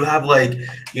like if you have like,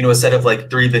 you know, a set of like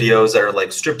 3 videos that are like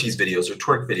striptease videos or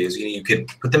twerk videos, you could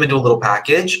put them into a little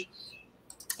package.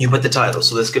 You put the title.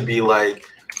 So this could be like,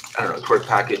 I don't know, twerk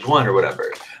package 1 or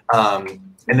whatever.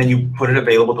 and then you put it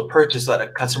available to purchase so that a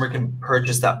customer can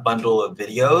purchase that bundle of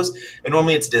videos. And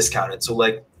normally it's discounted. So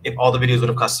like if all the videos would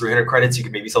have cost 300 credits, you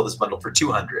could maybe sell this bundle for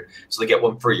 200. So they get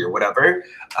one free or whatever.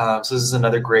 So this is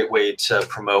another great way to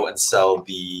promote and sell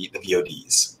the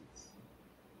VODs.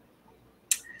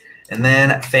 And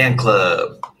then fan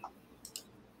club.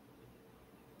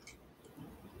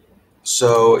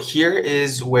 So here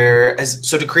is where,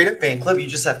 so to create a fan club, you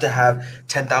just have to have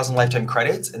 10,000 lifetime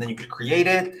credits, and then you could create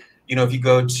it. You know, if you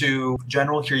go to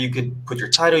general here, you could put your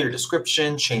title, your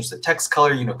description, change the text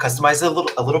color, you know, customize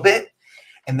it a little bit.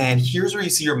 And then here's where you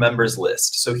see your members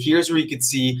list. So here's where you could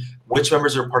see which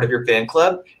members are part of your fan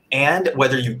club and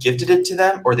whether you gifted it to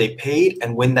them or they paid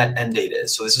and when that end date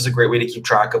is. So this is a great way to keep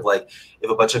track of like if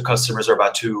a bunch of customers are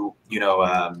about to, you know,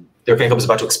 their fan club is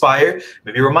about to expire,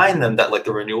 maybe remind them that like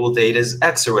the renewal date is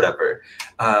X or whatever.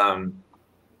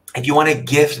 If you want to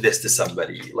gift this to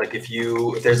somebody, like if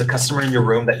there's a customer in your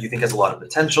room that you think has a lot of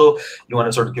potential, you want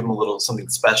to sort of give them a little something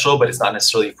special, but it's not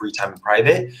necessarily free time in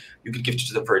private, you could gift it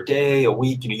to them for a day, a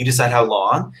week, you know, you decide how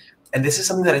long. And this is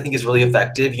something that I think is really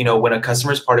effective. You know, when a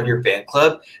customer is part of your fan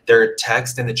club, their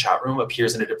text in the chat room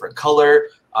appears in a different color.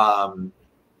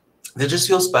 They just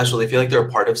feel special. They feel like they're a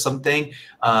part of something,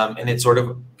 and it sort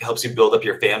of helps you build up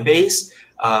your fan base.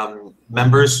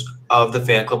 Members of the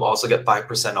fan club also get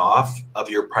 5% off of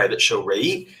your private show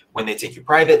rate when they take you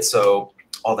private. So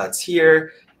all that's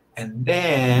here. And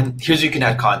then here's where you can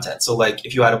add content. So like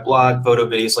if you add a blog, photo,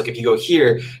 videos, like if you go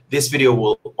here, this video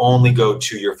will only go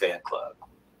to your fan club.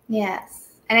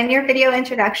 Yes. And in your video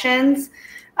introductions,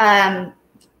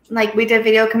 like we did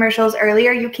video commercials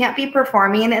earlier, you can't be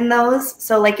performing in those.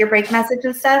 So like your break message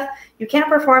and stuff, you can't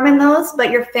perform in those,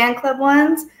 but your fan club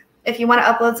ones, if you want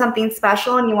to upload something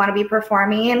special and you want to be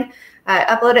performing,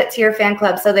 upload it to your fan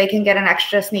club so they can get an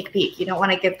extra sneak peek. You don't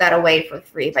want to give that away for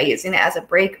free by using it as a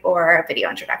break or a video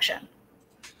introduction.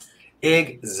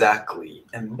 Exactly.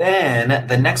 And then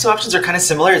the next options are kind of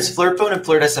similar. It's Flirt Phone and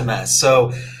Flirt SMS.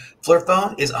 So Flirt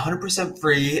Phone is 100%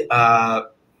 free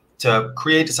to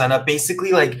create, to sign up.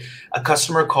 Basically, like a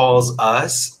customer calls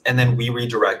us and then we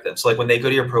redirect them. So like when they go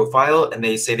to your profile and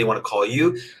they say they want to call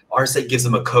you, our site gives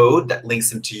them a code that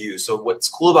links them to you. So what's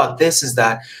cool about this is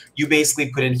that you basically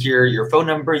put in here your phone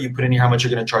number, you put in here how much you're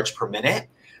going to charge per minute,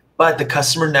 but the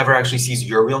customer never actually sees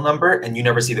your real number and you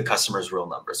never see the customer's real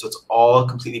number. So it's all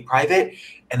completely private.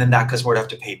 And then that customer would have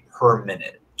to pay per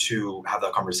minute to have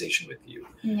that conversation with you.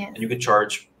 Yes. And you could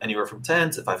charge anywhere from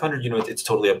 10 to 500, you know, it's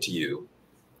totally up to you.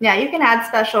 Yeah, you can add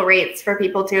special rates for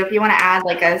people too. If you want to add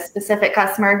like a specific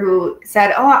customer who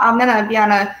said, oh, I'm going to be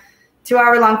on a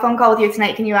 2-hour-long phone call with you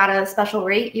tonight, can you add a special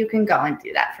rate? You can go and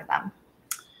do that for them.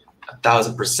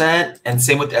 1,000%. And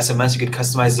same with SMS, you could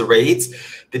customize the rates.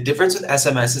 The difference with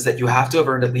SMS is that you have to have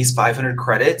earned at least 500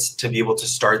 credits to be able to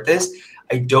start this.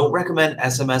 I don't recommend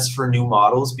SMS for new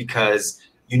models because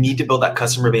you need to build that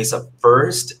customer base up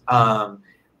first.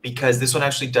 Because this one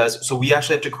actually does, so we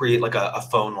actually have to create like a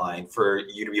phone line for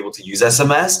you to be able to use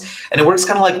SMS. And it works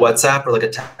kind of like WhatsApp or like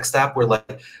a text app where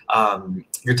like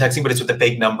you're texting, but it's with a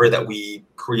fake number that we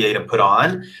create and put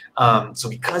on. So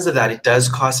because of that, it does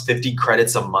cost 50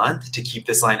 credits a month to keep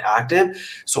this line active.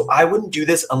 So I wouldn't do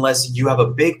this unless you have a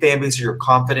big fan base or you're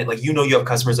confident, like you know you have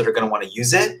customers that are gonna wanna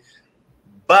use it.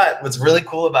 But what's really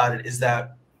cool about it is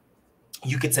that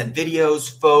you could send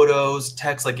videos, photos,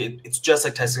 text, like it's just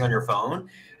like texting on your phone.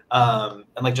 And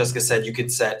like Jessica said, you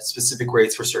could set specific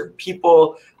rates for certain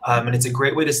people. And it's a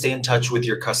great way to stay in touch with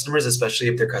your customers, especially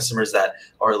if they're customers that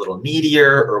are a little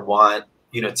needier or want,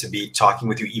 you know, to be talking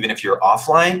with you even if you're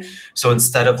offline. So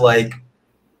instead of like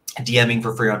DMing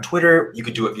for free on Twitter, you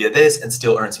could do it via this and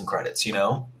still earn some credits, you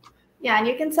know? Yeah, and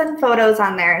you can send photos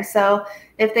on there. So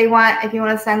if you want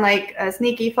to send like a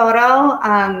sneaky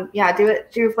photo, yeah, do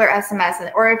it through Flirt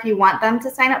SMS. Or if you want them to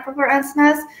sign up for Flirt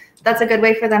SMS, that's a good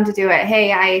way for them to do it.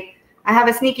 Hey, I have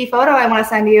a sneaky photo I want to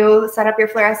send you, set up your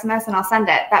Flirt SMS and I'll send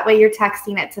it. That way you're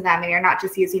texting it to them and you're not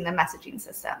just using the messaging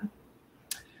system.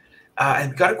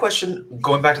 I've got a question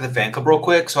going back to the fan club real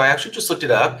quick. So I actually just looked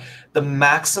it up. The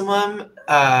maximum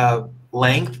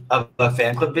length of a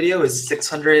fan club video is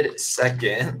 600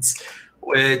 seconds,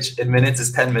 which in minutes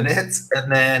is 10 minutes.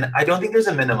 And then I don't think there's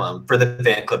a minimum for the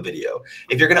fan club video.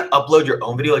 If you're going to upload your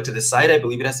own video like to the site, I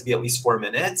believe it has to be at least 4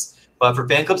 minutes. But for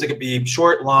fan clubs, it could be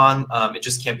short, long. It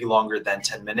just can't be longer than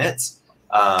 10 minutes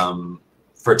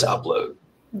for it to upload.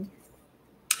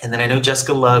 And then I know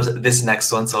Jessica loves this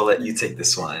next one, so I'll let you take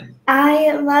this one.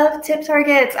 I love tip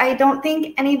targets. I don't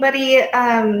think anybody,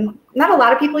 not a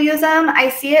lot of people use them.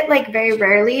 I see it like very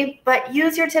rarely, but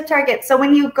use your tip targets. So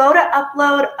when you go to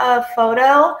upload a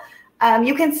photo,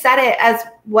 You can set it as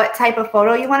what type of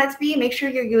photo you want it to be. Make sure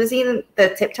you're using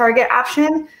the tip target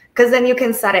option, because then you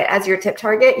can set it as your tip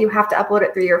target. You have to upload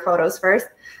it through your photos first.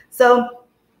 So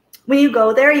when you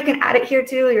go there, you can add it here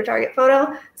too, your target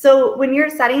photo. So when you're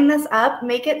setting this up,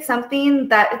 make it something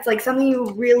that it's like something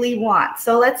you really want.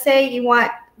 So let's say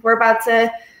we're about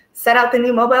to set out the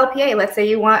new mobile PA. Let's say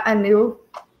you want a new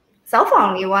cell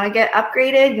phone. You want to get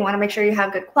upgraded. You want to make sure you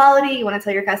have good quality. You want to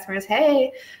tell your customers,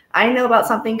 hey, I know about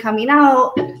something coming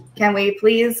out. Can we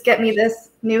please get me this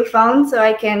new phone so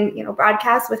I can,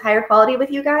 broadcast with higher quality with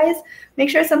you guys? Make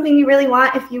sure it's something you really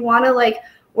want. If you want to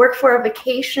work for a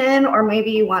vacation, or maybe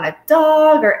you want a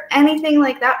dog or anything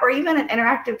like that, or even an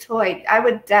interactive toy. I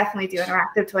would definitely do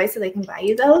interactive toys so they can buy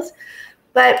you those.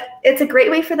 But it's a great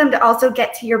way for them to also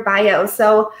get to your bio.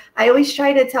 So I always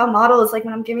try to tell models, when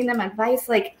I'm giving them advice,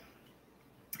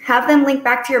 have them link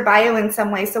back to your bio in some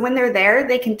way. So when they're there,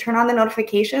 they can turn on the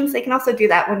notifications. They can also do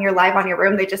that when you're live on your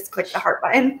room. They just click the heart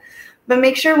button. But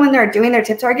make sure when they're doing their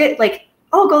tip target,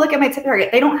 oh, go look at my tip target.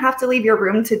 They don't have to leave your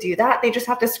room to do that. They just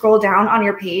have to scroll down on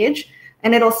your page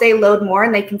and it'll say load more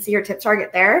and they can see your tip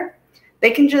target there.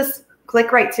 They can just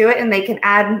click right to it and they can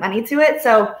add money to it.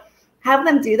 So have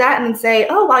them do that and then say,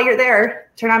 oh, while you're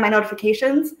there, turn on my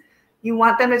notifications. You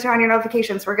want them to turn on your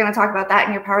notifications. We're going to talk about that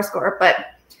in your power score. But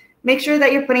make sure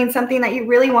that you're putting something that you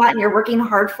really want and you're working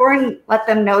hard for, and let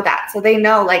them know that. So they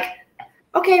know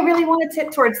okay, I really want to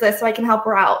tip towards this so I can help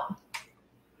her out.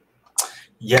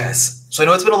 Yes. So I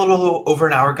know it's been a little over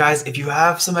an hour, guys. If you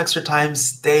have some extra time,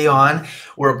 stay on.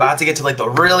 We're about to get to the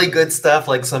really good stuff,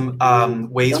 some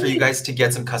ways for you guys to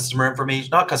get some customer information,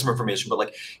 not customer information,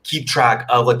 but keep track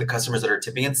of the customers that are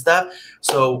tipping and stuff.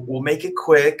 So we'll make it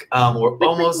quick. We're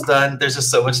almost done. There's just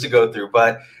so much to go through.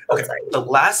 But okay, the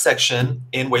last section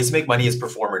in ways to make money is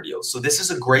performer deals. So this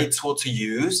is a great tool to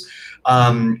use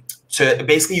to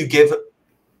basically you give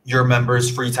your members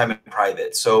free time in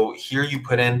private. So here you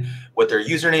put in what their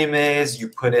username is, you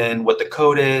put in what the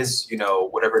code is,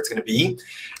 whatever it's going to be.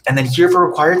 And then here for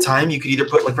required time, you could either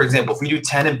put, for example, if we do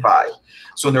 10 and 5.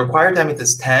 So in the required time,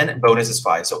 it's 10, bonus is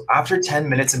 5. So after 10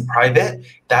 minutes in private,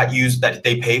 that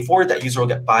they pay for, that user will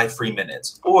get 5 free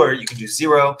minutes. Or you can do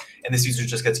 0, and this user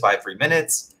just gets 5 free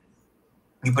minutes.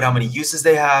 You put how many uses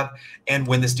they have and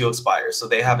when this deal expires. So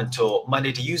they have until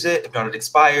Monday to use it. If not, it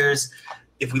expires.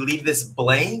 If we leave this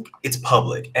blank, it's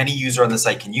public. Any user on the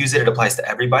site can use it. It applies to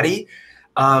everybody.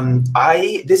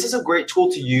 This is a great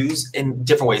tool to use in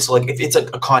different ways. So if it's a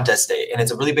contest day and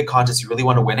it's a really big contest, you really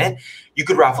want to win it, you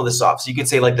could raffle this off. So you could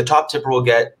say the top tipper will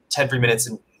get 10 free minutes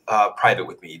in private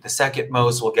with me. The second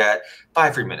most will get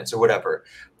 5 free minutes or whatever.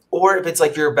 Or if it's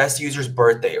your best user's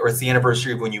birthday or it's the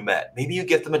anniversary of when you met, maybe you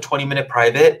give them a 20-minute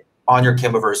private on your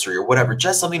Kimmiversary or whatever,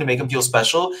 just something to make them feel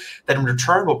special, that in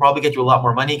return will probably get you a lot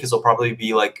more money because they'll probably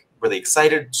be really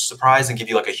excited, surprised, and give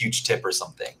you a huge tip or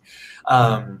something.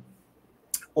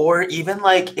 Or even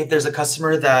if there's a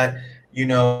customer that,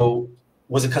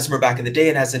 was a customer back in the day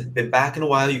and hasn't been back in a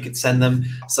while, you could send them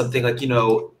something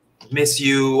miss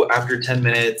you, after 10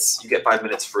 minutes, you get 5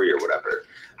 minutes free or whatever.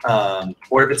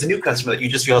 Or if it's a new customer that you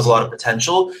just feel has a lot of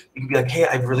potential, you can be hey,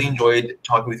 I've really enjoyed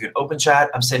talking with you in open chat.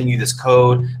 I'm sending you this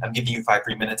code. I'm giving you 5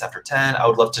 free minutes after 10. I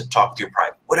would love to talk with you in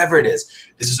private. Whatever it is,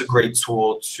 this is a great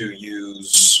tool to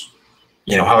use,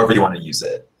 however you want to use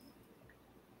it.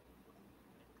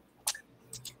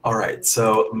 All right,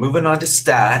 so moving on to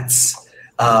stats.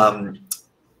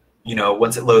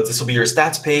 Once it loads, this will be your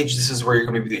stats page. This is where you're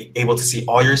going to be able to see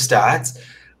all your stats.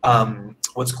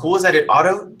 What's cool is that it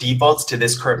auto defaults to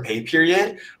this current pay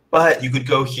period, but you could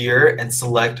go here and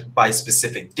select by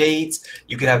specific dates.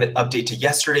 You could have it update to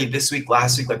yesterday, this week,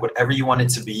 last week, whatever you want it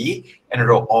to be, and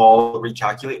it'll all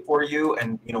recalculate for you.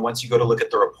 And once you go to look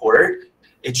at the report,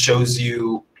 it shows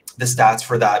you the stats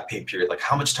for that pay period,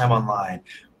 how much time online,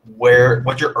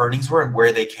 what your earnings were and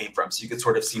where they came from. So you could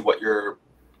sort of see what you're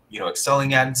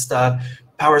excelling at and stuff.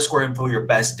 Power score info, your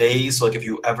best days. So if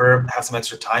you ever have some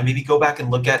extra time, maybe go back and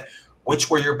look at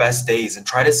which were your best days and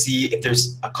try to see if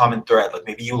there's a common thread.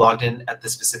 Maybe you logged in at the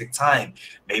specific time.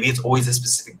 Maybe it's always a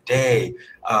specific day.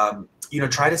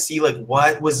 Try to see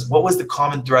what was the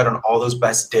common thread on all those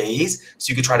best days,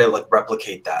 so you could try to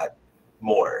replicate that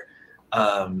more.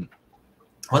 One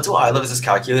tool I love is this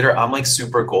calculator. I'm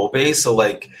super goal based. So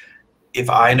if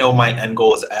I know my end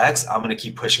goal is X, I'm gonna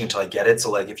keep pushing until I get it.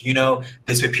 So if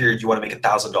this period you want to make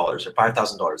 $1,000 or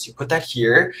 $5,000, you put that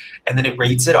here, and then it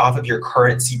rates it off of your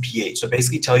current CPH. So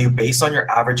basically tell you based on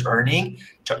your average earning,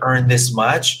 to earn this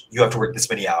much, you have to work this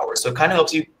many hours. So it kind of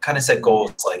helps you set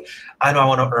goals. I know I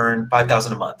want to earn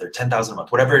 5,000 a month or 10,000 a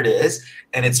month, whatever it is.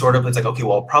 And it's okay,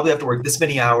 well, I'll probably have to work this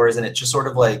many hours, and it just sort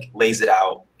of lays it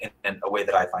out in a way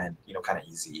that I find kind of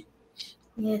easy.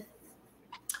 Yes.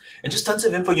 And just tons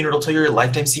of info. It'll tell you your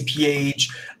lifetime CPH,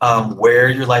 where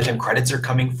your lifetime credits are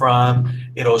coming from.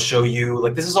 It'll show you,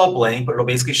 like, this is all blank, but it'll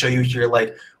basically show you here,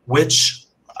 like, which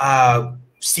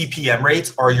CPM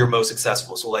rates are your most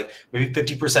successful. So like maybe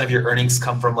 50% of your earnings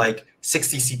come from like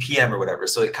 60 CPM or whatever.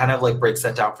 So it kind of like breaks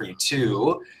that down for you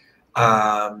too.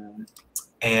 And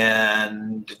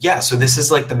yeah, so this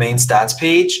is like the main stats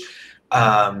page.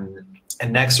 And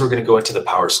next we're going to go into the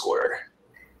power score.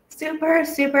 Super,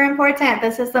 super important.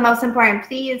 This is the most important.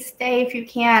 Please stay if you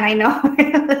can. I know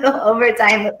we're a little over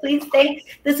time, but please stay.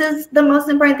 This is the most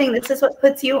important thing. This is what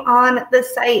puts you on the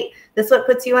site. This is what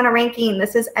puts you on a ranking.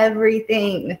 This is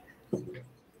everything.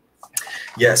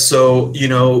 Yeah, so,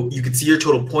 you can see your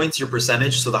total points, your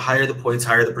percentage. So the higher the points,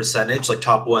 higher the percentage. Like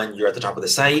top one, you're at the top of the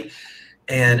site.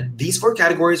 And these 4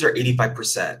 categories are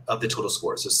 85% of the total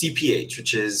score. So CPH,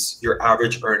 which is your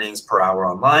average earnings per hour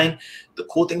online. The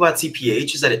cool thing about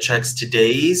CPH is that it checks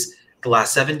today's, the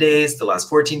last 7 days, the last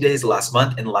 14 days, the last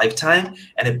month, and lifetime,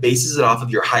 and it bases it off of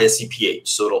your highest CPH.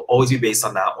 So it'll always be based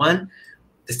on that one.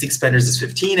 The Distinct Spenders is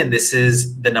 15, and this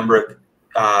is the number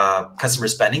of customer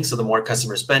spending. So the more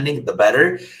customer spending, the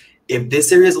better. If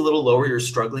this area is a little lower, you're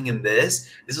struggling in this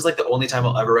is like the only time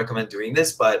I'll ever recommend doing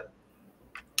this, but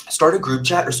start a group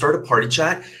chat or start a party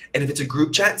chat. And if it's a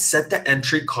group chat, set the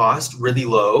entry cost really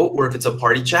low. Or if it's a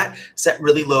party chat, set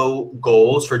really low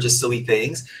goals for just silly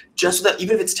things, just so that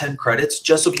even if it's 10 credits,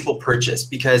 just so people purchase.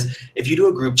 Because if you do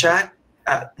a group chat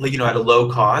at, at a low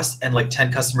cost and like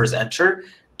 10 customers enter,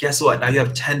 guess what? Now you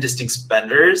have 10 distinct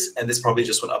spenders, and this probably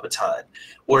just went up a ton.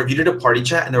 Or if you did a party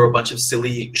chat and there were a bunch of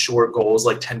silly short goals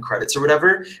like 10 credits or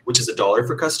whatever, which is $1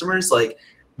 for customers, like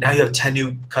now you have 10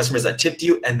 new customers that tipped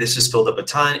you, and this just filled up a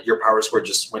ton. Your power score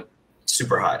just went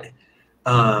super high.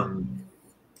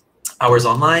 Hours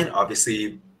online,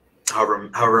 obviously,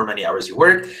 however many hours you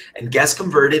work. And guest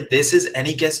converted, this is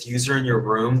any guest user in your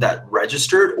room that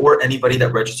registered or anybody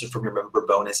that registered from your member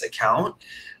bonus account.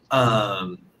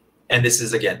 And this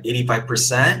is, again,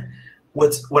 85%.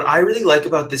 What I really like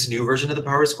about this new version of the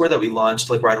power score that we launched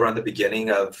like right around the beginning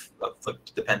of like,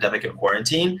 the pandemic and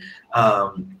quarantine,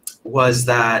 is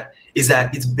that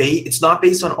it's not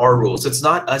based on our rules. It's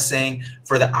not us saying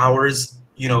for the hours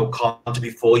column to be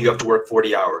full, you have to work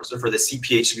 40 hours, or for the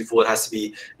CPH to be full, it has to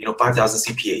be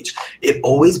 5,000 CPH. It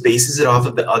always bases it off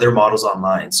of the other models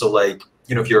online. So like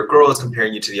if you're a girl, it's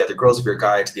comparing you to the other girls. If you're a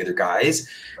guy, to the other guys,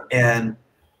 and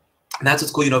that's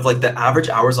what's cool. If like the average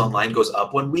hours online goes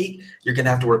up 1 week, you're gonna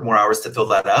have to work more hours to fill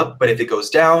that up. But if it goes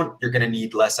down, you're gonna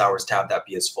need less hours to have that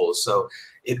be as full. So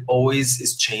it always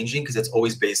is changing because it's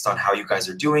always based on how you guys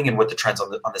are doing and what the trends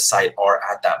on the site are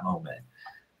at that moment.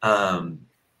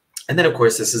 And then of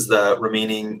course, this is the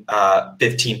remaining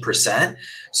 15%.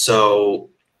 So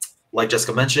like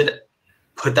Jessica mentioned,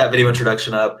 put that video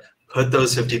introduction up, put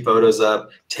those 50 photos up,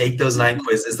 take those 9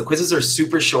 quizzes. The quizzes are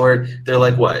super short. They're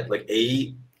like what, like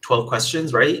 8, 12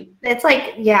 questions, right? It's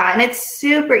like, yeah, and it's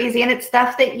super easy, and it's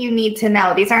stuff that you need to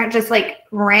know. These aren't just like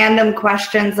random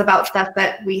questions about stuff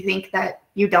that we think that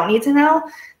you don't need to know.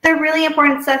 They're really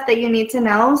important stuff that you need to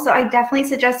know. So I definitely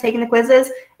suggest taking the quizzes.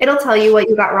 It'll tell you what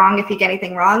you got wrong if you get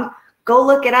anything wrong. Go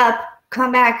look it up,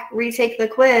 come back, retake the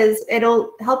quiz.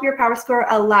 It'll help your power score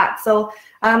a lot. So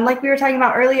like we were talking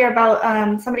about earlier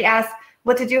about somebody asked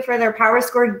what to do for their power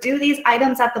score, do these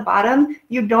items at the bottom.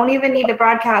 You don't even need to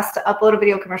broadcast to upload a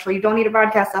video commercial. You don't need to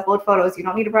broadcast to upload photos. You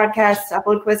don't need to broadcast to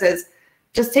upload quizzes.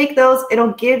 Just take those.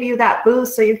 It'll give you that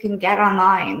boost so you can get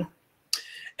online.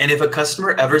 And if a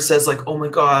customer ever says like, oh my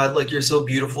God, like you're so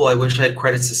beautiful, I wish I had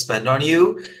credits to spend on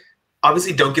you,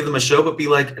 obviously don't give them a show, but be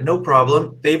like, no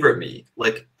problem, favorite me,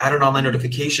 like add an online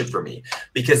notification for me,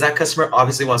 because that customer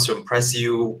obviously wants to impress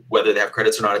you, whether they have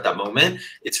credits or not at that moment.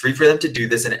 It's free for them to do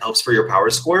this, and it helps for your power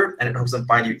score, and it helps them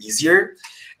find you easier.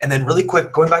 And then really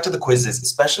quick, going back to the quizzes,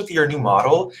 especially if you're a new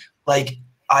model, like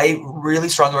I really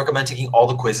strongly recommend taking all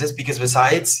the quizzes, because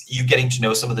besides you getting to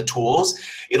know some of the tools,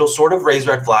 it'll sort of raise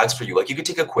red flags for you. Like you could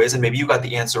take a quiz and maybe you got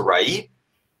the answer right,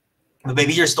 but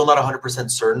maybe you're still not 100%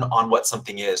 certain on what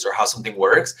something is or how something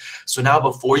works. So now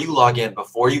before you log in,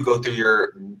 before you go through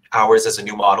your hours as a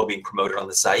new model being promoted on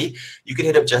the site, you can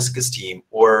hit up Jessica's team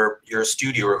or your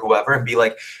studio or whoever and be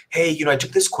like, hey, I took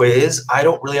this quiz. I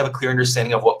don't really have a clear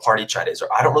understanding of what party chat is,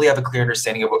 or I don't really have a clear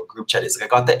understanding of what group chat is.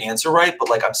 Like I got the answer right, but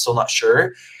like I'm still not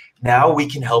sure. Now we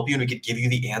can help you, and we could give you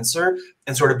the answer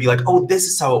and sort of be like, oh, this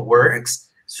is how it works,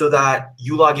 so that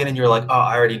you log in and you're like, oh,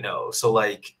 I already know. So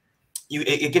like,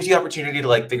 it gives you the opportunity to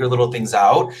like figure little things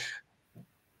out,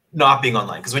 not being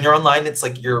online. Because when you're online, it's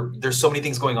like there's so many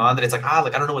things going on that it's like,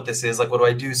 like I don't know what this is. Like, what do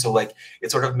I do? So like,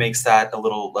 it sort of makes that a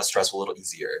little less stressful, a little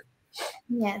easier.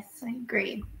 Yes, I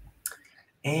agree.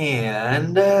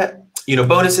 And, you know,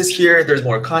 bonuses here, there's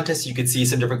more contests. You could see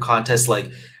some different contests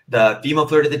like the female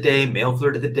flirt of the day, male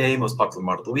flirt of the day, most popular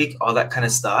model of the week, all that kind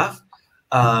of stuff.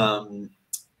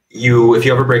 If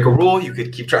you ever break a rule, you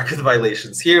could keep track of the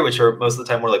violations here, which are most of the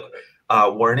time more like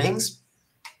warnings.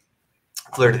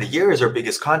 Flirt of the year is our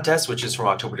biggest contest, which is from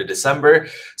October to December.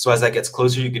 So as that gets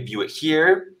closer, you could view it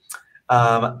here.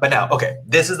 But now, okay,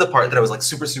 this is the part that I was like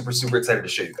super excited to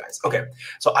show you guys. Okay,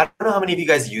 so I don't know how many of you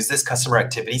guys use this customer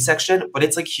activity section, but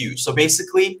it's like huge. So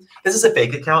basically, this is a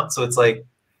fake account. So it's like,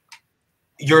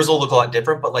 yours will look a lot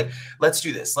different, but like, let's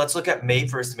do this. Let's look at May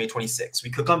 1st to May 26th. We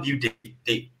click on view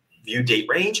date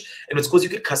range, and what's cool is you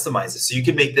could customize it. So you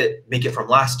can make it from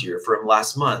last year, from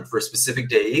last month, for specific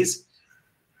days.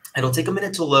 It'll take a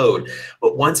minute to load,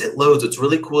 but once it loads, what's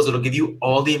really cool is it'll give you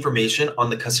all the information on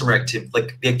the customer activity,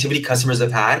 like the activity customers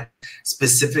have had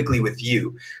specifically with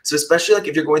you. So especially like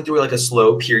if you're going through like a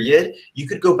slow period, you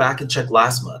could go back and check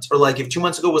last month, or like if 2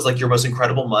 months ago was like your most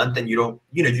incredible month and you don't,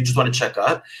 you just want to check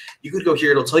up, you could go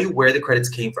here. It'll tell you where the credits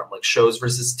came from, like shows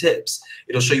versus tips.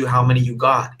 It'll show you how many you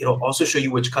got. It'll also show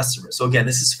you which customers. So again,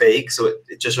 this is fake, so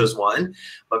it just shows one,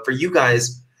 but for you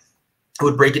guys, it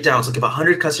would break it down. So like if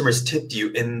 100 customers tipped you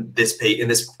in this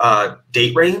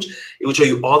date range, it would show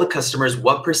you all the customers,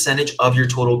 what percentage of your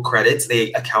total credits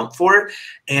they account for,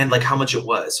 and like how much it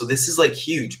was. So this is like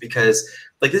huge because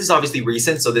like this is obviously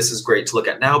recent, so this is great to look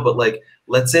at now. But like,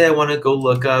 let's say I want to go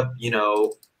look up,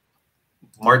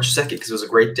 March 2nd because it was a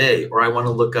great day, or I want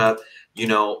to look up,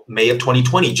 May of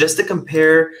 2020 just to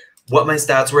compare what my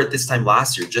stats were at this time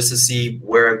last year, just to see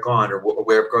where I've gone or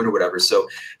where I've grown or whatever. So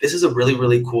this is a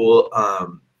really cool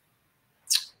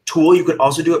tool. You could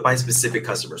also do it by specific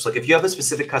customers. Like if you have a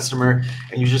specific customer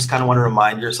and you just kind of want to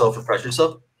remind yourself, refresh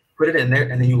yourself, put it in there,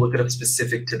 and then you look it up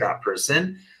specific to that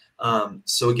person.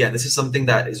 So again, this is something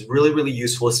that is really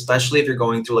useful, especially if you're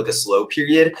going through like a slow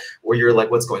period where you're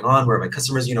like, what's going on? Where are my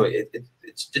customers? It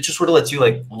just sort of lets you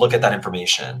like look at that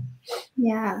information.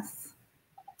 Yes.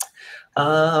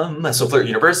 So Flirt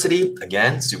University,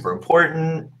 again, super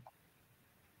important.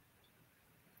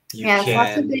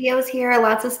 Lots of videos here,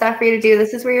 lots of stuff for you to do.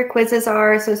 This is where your quizzes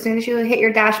are. So as soon as you hit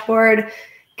your dashboard,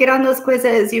 get on those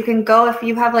quizzes. You can go if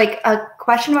you have like a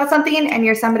question about something and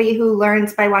you're somebody who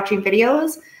learns by watching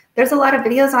videos. There's a lot of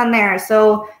videos on there.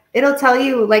 So it'll tell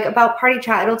you like about party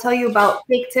chat. It'll tell you about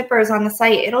fake tippers on the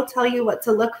site. It'll tell you what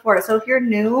to look for. So if you're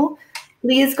new,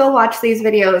 please go watch these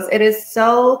videos. It is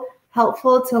so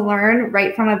helpful to learn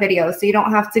right from a video. So you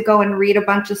don't have to go and read a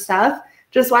bunch of stuff.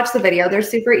 Just watch the video. They're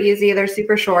super easy. They're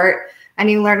super short and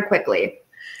you learn quickly.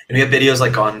 And we have videos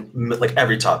like on like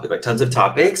every topic, like tons of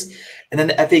topics. And then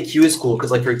the FAQ is cool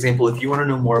because like, for example, if you want to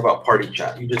know more about party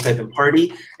chat, you just type in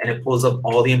party and it pulls up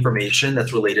all the information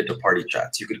that's related to party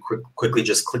chats. You could quickly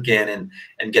just click in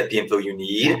and get the info you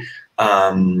need.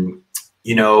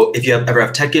 If you ever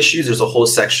have tech issues, there's a whole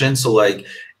section. So like,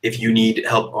 if you need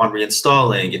help on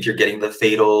reinstalling, if you're getting the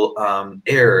fatal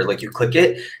error, like you click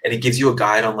it and it gives you a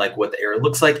guide on like what the error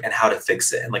looks like and how to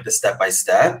fix it and like the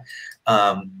step-by-step.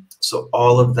 So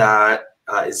all of that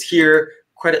is here.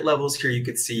 Credit levels here, you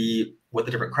could see what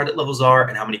the different credit levels are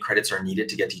and how many credits are needed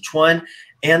to get each one,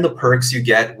 and the perks you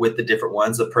get with the different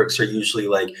ones. The perks are usually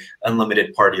like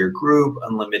unlimited party or group,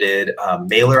 unlimited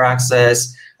mailer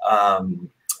access,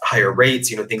 higher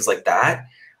rates, things like that.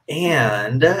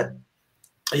 And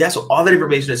yeah, so all that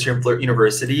information is here in Flirt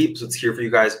University. So it's here for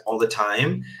you guys all the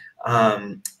time.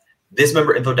 This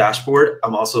member info dashboard,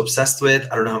 I'm also obsessed with.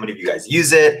 I don't know how many of you guys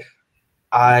use it.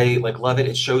 I like love it.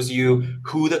 It shows you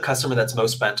who the customer that's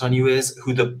most spent on you is,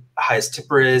 who the highest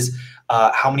tipper is,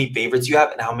 how many favorites you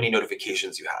have, and how many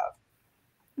notifications you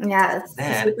have. Yes,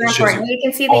 super important. You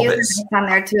can see the user notes on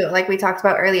there too, like we talked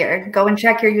about earlier. Go and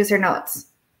check your user notes.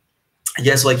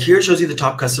 Yeah, so like here it shows you the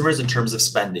top customers in terms of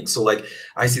spending. So like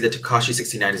I see that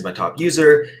Takashi69 is my top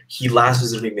user. He last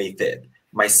visited me May 5th.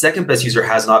 My second best user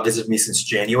has not visited me since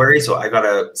January, so I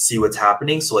gotta see what's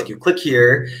happening. So like you click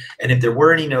here, and if there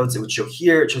were any notes, it would show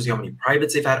here. It shows you how many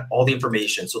privates they've had, all the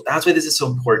information. So that's why this is so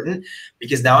important,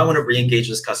 because now I want to re-engage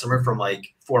this customer from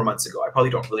like 4 months ago. I probably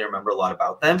don't really remember a lot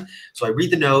about them. So I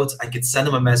read the notes. I could send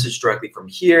them a message directly from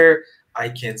here. I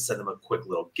can send them a quick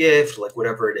little gift, like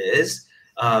whatever it is.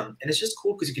 And it's just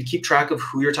cool because you can keep track of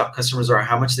who your top customers are,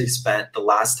 how much they spent the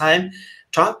last time.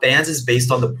 Top fans is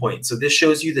based on the points. So this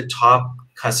shows you the top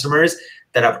customers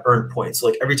that have earned points. So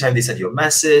like every time they send you a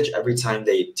message, every time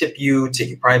they tip you, take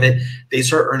you private, they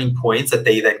start earning points that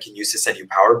they then can use to send you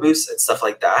power boosts and stuff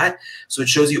like that. So it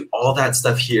shows you all that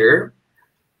stuff here.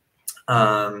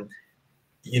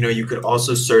 You could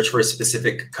also search for a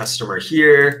specific customer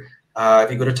here.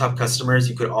 If you go to top customers,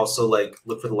 you could also like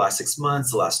look for the last 6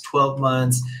 months, the last 12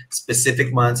 months,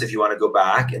 specific months if you want to go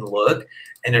back and look,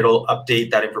 and it'll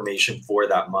update that information for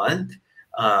that month.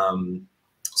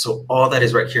 So all that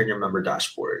is right here in your member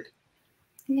dashboard.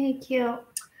 Thank you.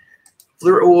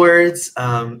 Flirt Awards,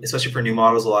 especially for new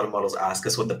models, a lot of models ask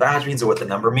us what the badge means or what the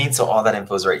number means. So all that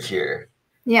info is right here.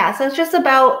 Yeah, so it's just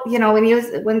about, you know,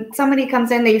 when somebody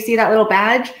comes in, they see that little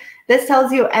badge, this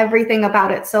tells you everything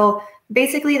about it. So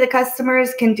basically the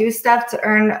customers can do stuff to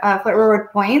earn Flirt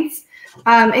Reward points.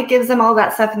 It gives them all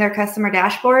that stuff in their customer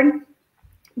dashboard.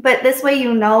 But this way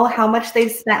you know how much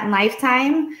they've spent in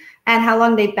lifetime and how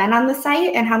long they've been on the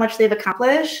site and how much they've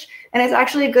accomplished. And it's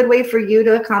actually a good way for you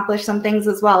to accomplish some things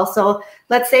as well. So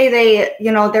let's say they,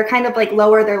 you know, they're kind of like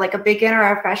lower, they're like a beginner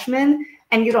or a freshman,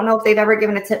 and you don't know if they've ever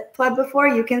given a tip flood before.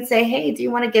 You can say, hey, do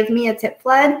you want to give me a tip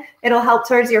flood? It'll help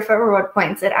towards your Flirt Reward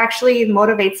points. It actually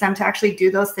motivates them to actually do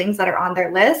those things that are on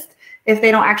their list if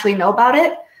they don't actually know about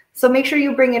it. So make sure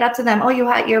you bring it up to them. Oh,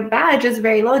 your badge is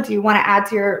very low. Do you want to add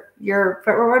to your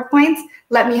Flirt Reward points?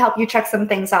 Let me help you check some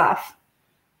things off.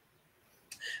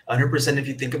 100% if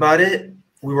you think about it,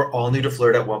 we were all new to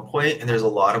Flirt at one point, and there's a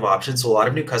lot of options. So a lot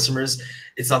of new customers,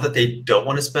 it's not that they don't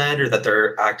want to spend or that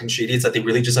they're acting shady. It's that they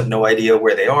really just have no idea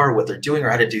where they are, what they're doing, or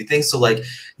how to do things. So like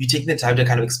you taking the time to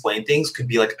kind of explain things could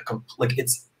be like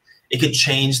it could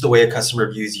change the way a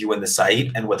customer views you and the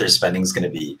site and what their spending is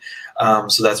going to be.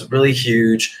 So that's really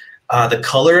huge. The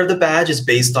color of the badge is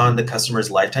based on the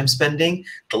customer's lifetime spending.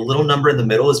 The little number in the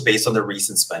middle is based on their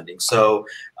recent spending. So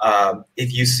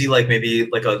if you see like maybe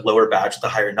like a lower badge with a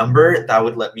higher number, that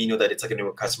would let me know that it's like a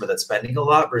newer customer that's spending a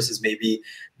lot versus maybe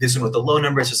this one with the low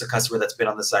number. It's just a customer that's been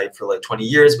on the site for like 20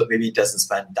 years, but maybe doesn't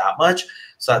spend that much.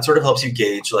 So that sort of helps you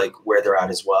gauge like where they're at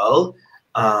as well.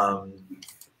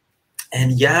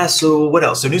 And yeah, so what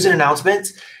else? So news and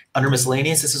announcements. Under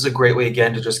miscellaneous, this is a great way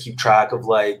again to just keep track of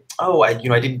like, oh, I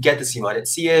didn't get this email, I didn't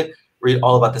see it. Read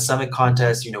all about the summit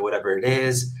contest, whatever it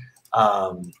is.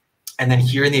 And then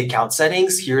here in the account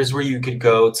settings, here's where you could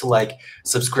go to like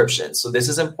subscriptions. So this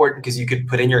is important because you could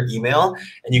put in your email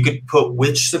and you could put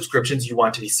which subscriptions you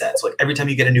want to be sent. So like every time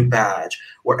you get a new badge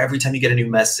or every time you get a new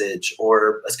message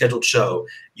or a scheduled show,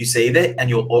 you save it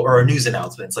and or news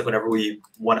announcements. Like whenever we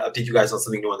want to update you guys on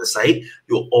something new on the site,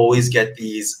 you'll always get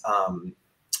these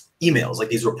emails, like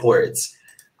these reports.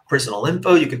 Personal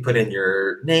info, you could put in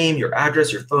your name, your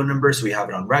address, your phone number, so we have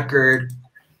it on record.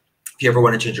 If you ever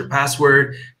want to change your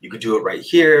password, you could do it right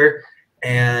here.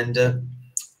 And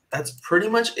that's pretty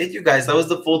much it, you guys. That was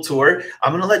the full tour.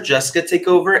 I'm going to let Jessica take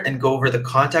over and go over the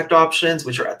contact options,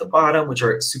 which are at the bottom, which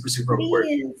are super, super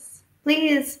important.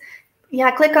 Please.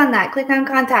 Yeah, click on that. Click on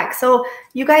contact. So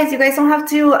you guys don't have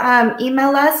to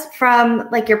email us from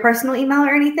like your personal email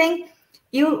or anything.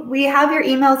 We have your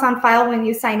emails on file when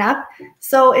you sign up.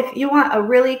 So if you want a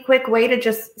really quick way to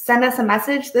just send us a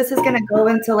message, this is going to go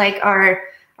into like our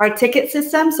ticket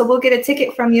system. So we'll get a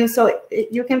ticket from you. So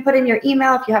you can put in your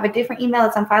email. If you have a different email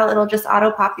that's on file, it'll just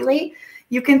auto-populate.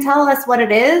 You can tell us what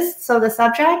it is, so the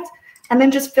subject, and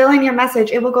then just fill in your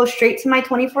message. It will go straight to my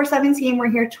 24/7 team. We're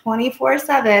here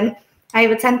 24/7. I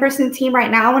have a 10-person team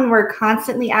right now, and we're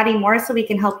constantly adding more so we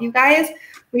can help you guys.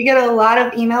 We get a lot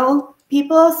of email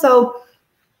people. So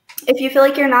if you feel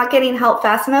like you're not getting help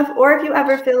fast enough, or if you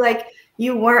ever feel like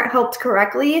you weren't helped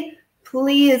correctly,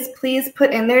 please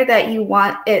put in there that you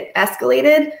want it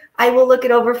escalated. I will look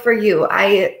it over for you.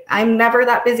 I'm never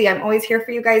that busy. I'm always here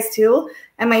for you guys too.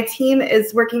 And my team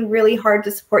is working really hard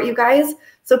to support you guys.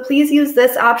 So please use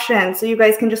this option so you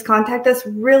guys can just contact us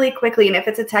really quickly. And if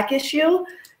it's a tech issue,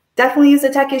 definitely use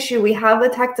a tech issue. We have a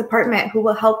tech department who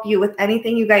will help you with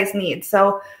anything you guys need.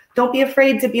 So don't be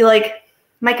afraid to be like,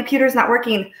 my computer's not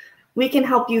working. We can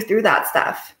help you through that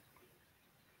stuff.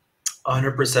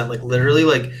 100%. Like literally,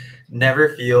 like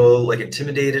never feel like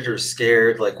intimidated or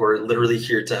scared. Like we're literally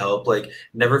here to help. Like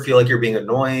never feel like you're being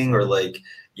annoying or like,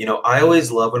 I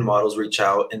always love when models reach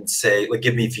out and say, like,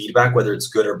 give me feedback, whether it's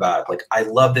good or bad. Like, I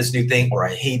love this new thing or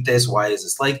I hate this. Why is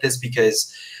this like this?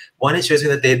 Because one, it shows me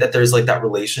that there's like that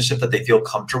relationship that they feel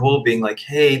comfortable being like,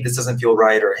 hey, this doesn't feel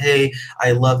right, or hey,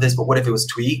 I love this, but what if it was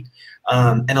tweaked?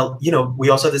 And we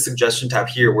also have the suggestion tab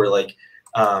here where like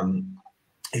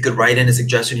you could write in a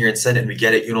suggestion here and send it and we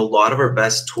get it. A lot of our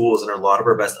best tools and a lot of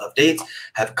our best updates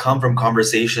have come from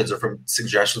conversations or from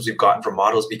suggestions we've gotten from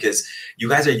models, because you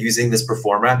guys are using this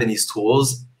Perform app and these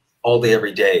tools all day,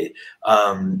 every day,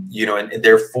 and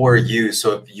they're for you.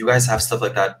 So if you guys have stuff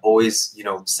like that, always,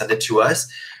 send it to us.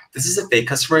 This is a fake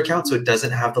customer account, so it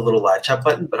doesn't have the little live chat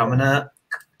button, but I'm gonna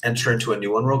enter into a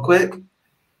new one real quick.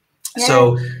 Yeah.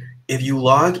 So if you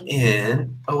log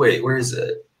in, oh wait, where is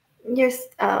it?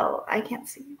 Oh, I can't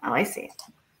see. Oh, I see.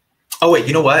 Oh wait,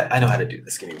 you know what? I know how to do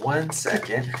this. Give me 1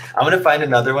 second. I'm gonna find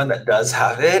another one that does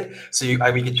have it, so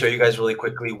we can show you guys really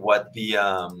quickly what the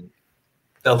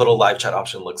little live chat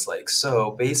option looks like.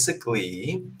 So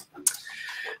basically,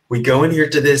 we go in here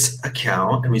to this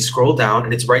account and we scroll down,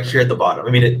 and it's right here at the bottom.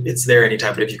 I mean, it's there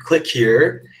anytime, but if you click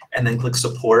here and then click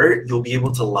support, you'll be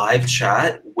able to live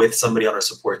chat with somebody on our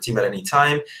support team at any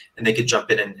time, and they could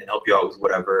jump in and help you out with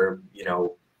whatever you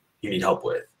need help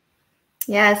with.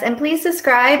 Yes, and please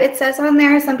describe. It says on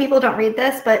there, some people don't read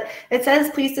this, but it says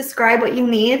please describe what you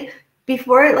need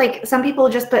before. Like some people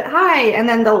just put hi and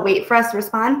then they'll wait for us to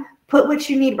respond. Put what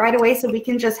you need right away so we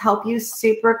can just help you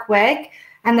super quick.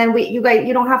 And then you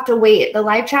don't have to wait. The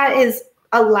live chat is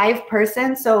a live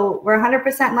person, so we're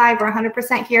 100% live. We're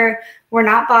 100% here. We're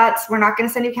not bots. We're not going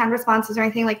to send you canned responses or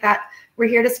anything like that. We're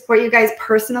here to support you guys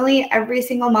personally. Every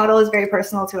single model is very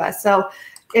personal to us. So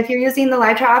if you're using the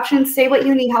live chat option, say what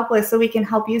you need help with so we can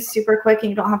help you super quick and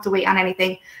you don't have to wait on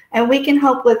anything. And we can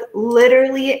help with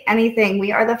literally anything.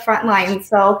 We are the front line.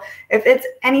 So if it's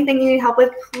anything you need help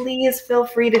with, please feel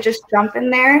free to just jump in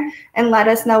there and let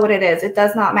us know what it is. It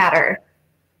does not matter.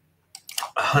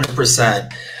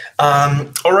 100%.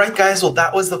 All right, guys. Well,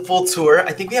 that was the full tour.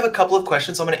 I think we have a couple of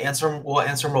questions, so I'm going to answer them. We'll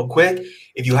answer them real quick.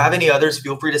 If you have any others,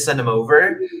 feel free to send them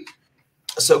over.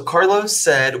 So Carlos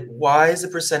said, why is the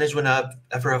percentage went up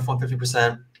after F1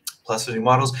 50% plus the new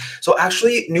models? So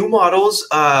actually, new models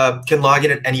can log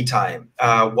in at any time.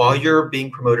 While you're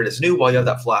being promoted as new, while you have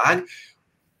that flag,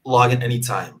 log in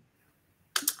anytime.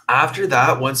 After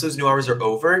that, once those new hours are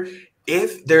over,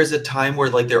 if there's a time where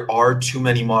like there are too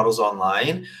many models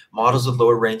online, models with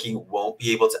lower ranking won't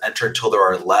be able to enter until there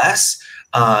are less.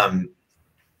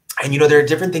 And there are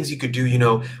different things you could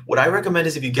do. What I recommend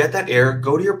is if you get that error,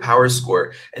 go to your power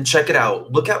score and check it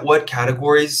out. Look at what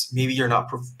categories maybe you're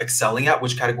not excelling at,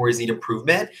 which categories need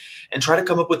improvement, and try to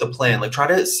come up with a plan. Like try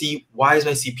to see, why is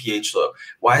my CPH low?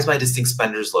 Why is my distinct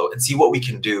spenders low? And see what we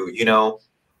can do.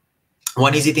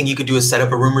 One easy thing you could do is set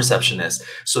up a room receptionist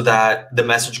so that the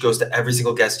message goes to every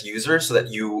single guest user so that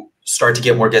you start to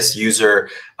get more guest user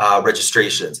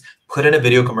registrations. Put in a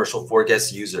video commercial for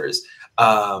guest users.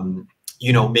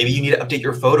 Maybe you need to update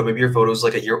your photo. Maybe your photo is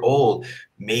like a year old.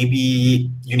 Maybe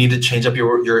you need to change up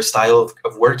your style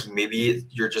of working. Maybe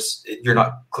you're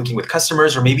not clicking with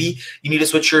customers, or maybe you need to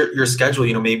switch your schedule.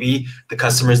 Maybe the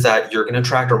customers that you're going to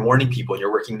attract are morning people and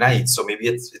you're working nights. So maybe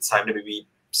it's time to maybe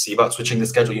see about switching the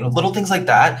schedule. Little things like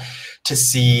that to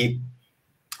see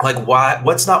like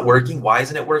what's not working, why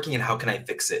isn't it working, and how can I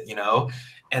fix it?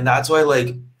 And that's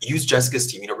why use Jessica's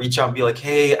team, reach out and be like,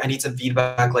 hey, I need some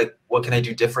feedback. Like, what can I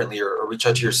do differently? Or reach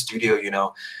out to your studio,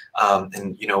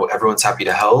 and everyone's happy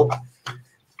to help.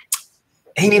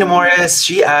 Hey, Nina Morris,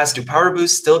 she asked, do power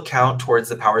boosts still count towards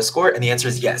the power score? And the answer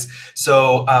is yes.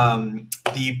 So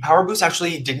the power boost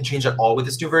actually didn't change at all with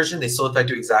this new version. They still affect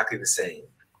you exactly the same.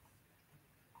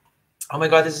 Oh my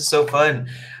God, this is so fun.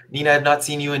 Nina, I've not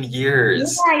seen you in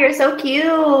years. Yeah, you're so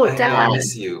cute. I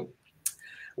miss you.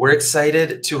 We're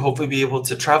excited to hopefully be able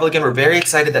to travel again. We're very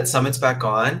excited that Summit's back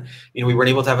on. We weren't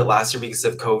able to have it last year because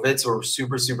of COVID. So we're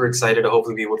super, super excited to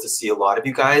hopefully be able to see a lot of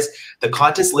you guys. The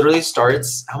contest literally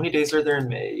starts, how many days are there in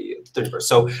May? 31st.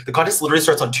 So the contest literally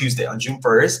starts on Tuesday, on June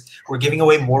 1st. We're giving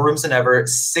away more rooms than ever,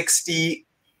 60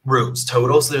 rooms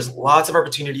total. So there's lots of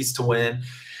opportunities to win.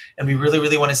 And we really,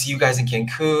 really want to see you guys in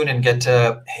Cancun and get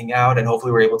to hang out. And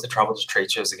hopefully we're able to travel to trade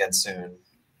shows again soon.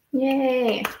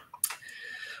 Yay.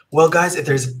 Well, guys, if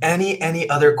there's any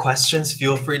other questions,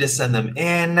 feel free to send them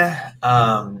in.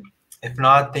 If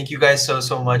not, thank you guys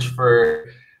so much for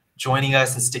joining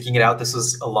us and sticking it out. This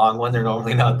was a long one. They're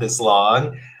normally not this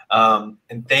long.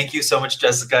 And thank you so much,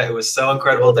 Jessica. It was so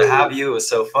incredible to have you. It was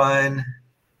so fun.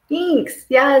 Thanks.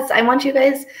 Yes, I want you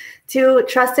guys to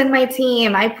trust in my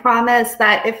team. I promise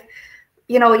that if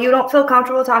you don't feel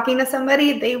comfortable talking to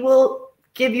somebody, they will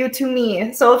give you to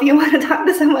me. So if you want to talk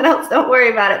to someone else, don't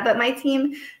worry about it. But my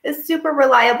team is super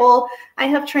reliable. I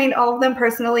have trained all of them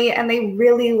personally, and they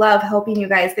really love helping you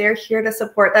guys. They're here to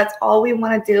support. That's all we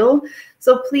want to do.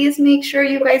 So please make sure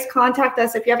you guys contact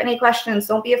us if you have any questions.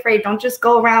 Don't be afraid. Don't just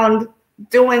go around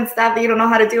doing stuff that you don't know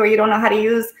how to do, or you don't know how to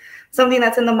use something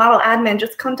that's in the model admin.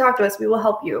 Just come talk to us. We will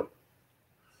help you.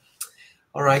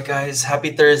 All right, guys.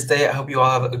 Happy Thursday. I hope you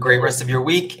all have a great rest of your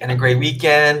week and a great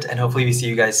weekend. And hopefully we see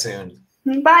you guys soon.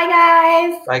 Bye,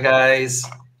 guys. Bye, guys.